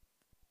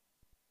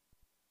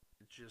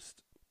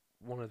 just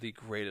one of the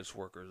greatest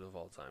workers of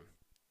all time.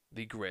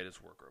 The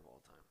greatest worker of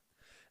all time.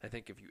 I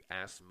think if you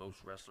ask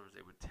most wrestlers,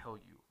 they would tell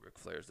you Ric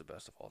Flair is the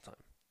best of all time.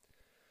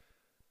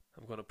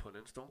 I'm going to put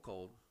in Stone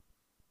Cold.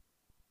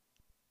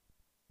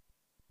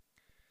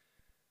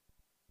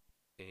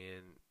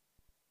 And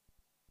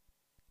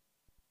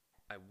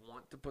I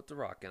want to put The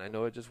Rock in. I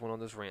know I just went on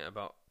this rant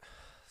about...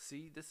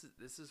 See, this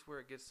is where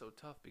it gets so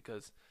tough,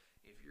 because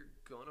if you're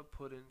going to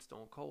put in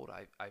Stone Cold,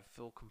 I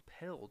feel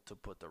compelled to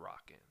put The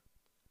Rock in.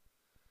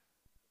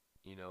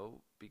 You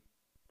know,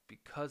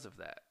 because of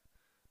that.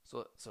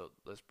 So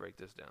let's break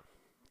this down,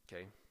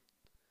 okay?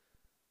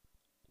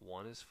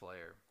 1 is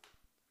Flair.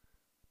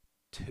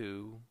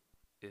 2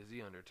 is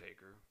The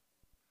Undertaker.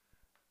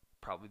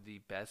 Probably the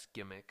best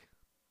gimmick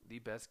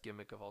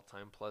of all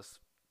time, plus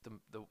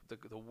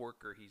the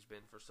worker he's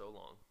been for so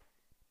long.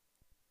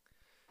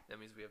 That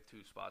means we have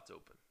 2 spots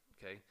open,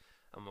 okay?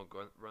 I'm going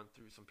to run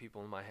through some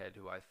people in my head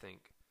who I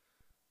think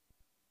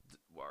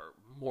are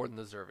more than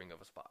deserving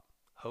of a spot.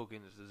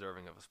 Hogan is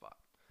deserving of a spot.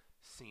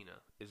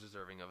 Cena is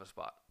deserving of a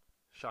spot.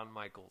 Shawn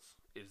Michaels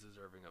is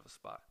deserving of a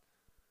spot.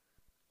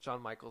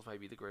 Shawn Michaels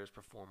might be the greatest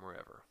performer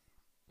ever,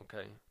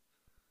 okay?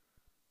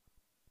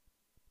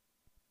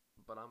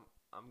 But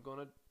I'm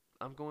going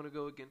to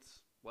go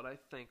against what I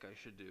think I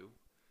should do.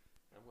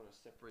 I'm going to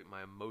separate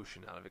my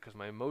emotion out of it, because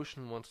my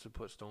emotion wants to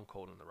put Stone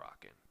Cold and The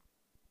Rock in.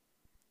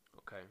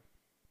 Okay?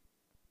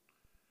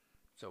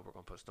 So we're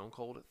going to put Stone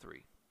Cold at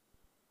 3.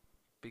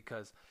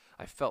 Because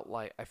I feel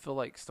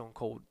like Stone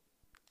Cold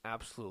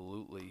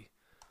absolutely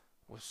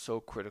was so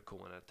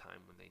critical in a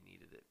time when they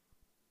needed it.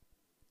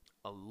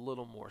 A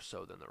little more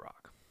so than The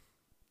Rock.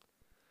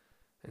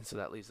 And so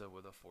that leaves us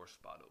with a 4th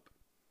spot open.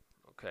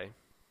 Okay?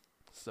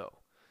 So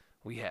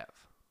we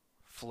have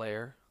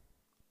Flair,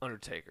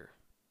 Undertaker,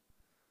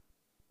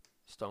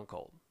 Stone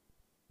Cold.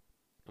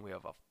 And we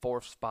have a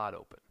 4th spot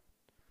open.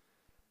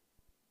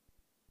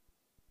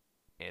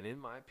 And in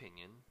my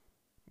opinion,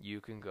 you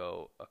can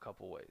go a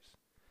couple ways.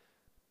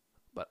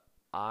 But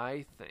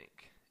I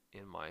think,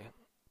 in my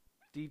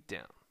deep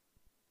down,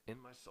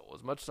 in my soul,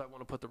 as much as I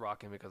want to put The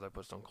Rock in because I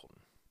put Stone Cold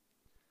in,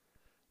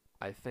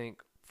 I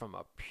think from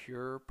a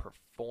pure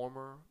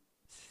performer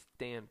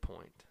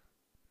standpoint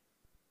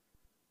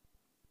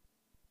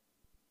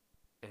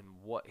and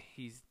what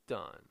he's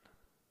done,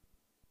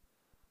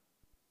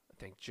 I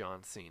think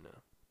John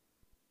Cena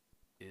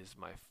is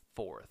my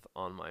 4th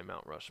on my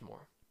Mount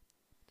Rushmore.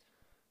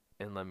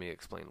 And let me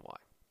explain why.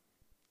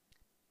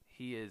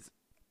 He has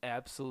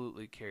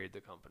absolutely carried the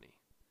company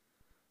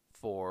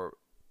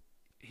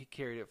he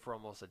carried it for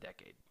almost a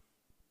decade.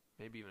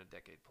 Maybe even a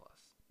decade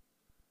plus.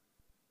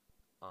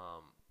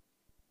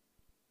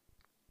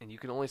 And you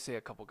can only say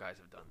a couple guys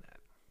have done that.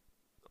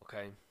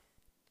 Okay?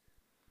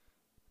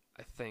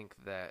 I think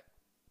that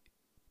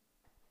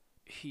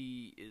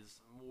he is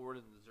more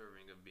than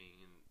deserving of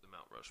being in the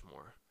Mount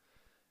Rushmore.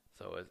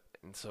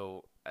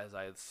 So as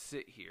I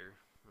sit here,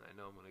 and I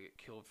know I'm going to get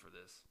killed for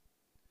this,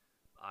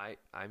 I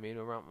made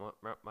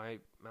my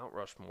Mount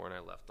Rushmore, and I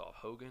left off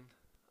Hogan,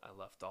 I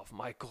left off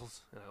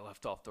Michaels, and I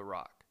left off The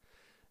Rock.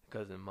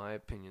 Because in my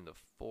opinion, the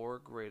 4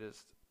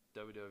 greatest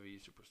WWE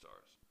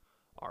superstars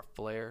are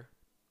Flair,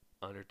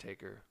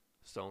 Undertaker,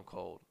 Stone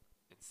Cold,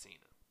 and Cena.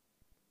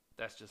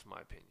 That's just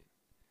my opinion.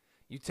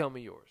 You tell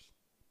me yours.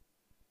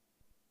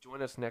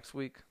 Join us next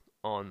week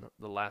on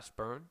The Last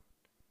Burn,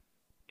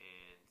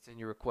 and send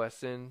your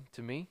requests in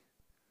to me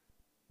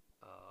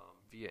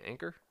via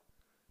Anchor.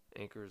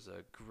 Anchor is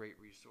a great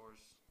resource,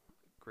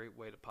 great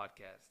way to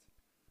podcast.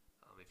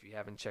 If you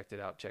haven't checked it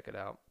out, check it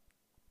out.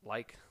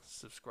 Like,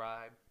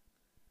 subscribe,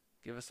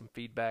 give us some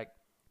feedback.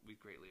 We'd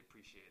greatly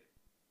appreciate it.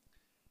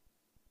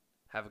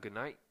 Have a good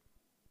night.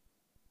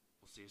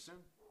 We'll see you soon.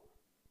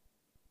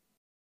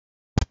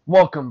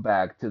 Welcome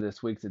back to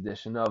this week's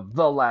edition of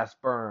The Last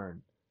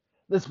Burn.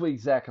 This week,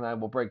 Zach and I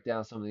will break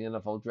down some of the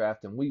NFL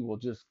draft, and we will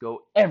just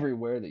go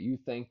everywhere that you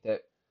think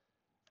that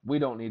we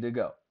don't need to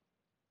go,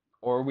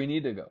 or we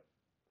need to go.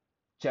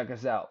 Check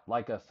us out,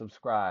 like us,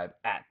 subscribe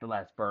at The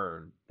Last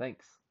Burn.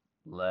 Thanks.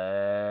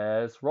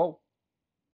 Let's roll.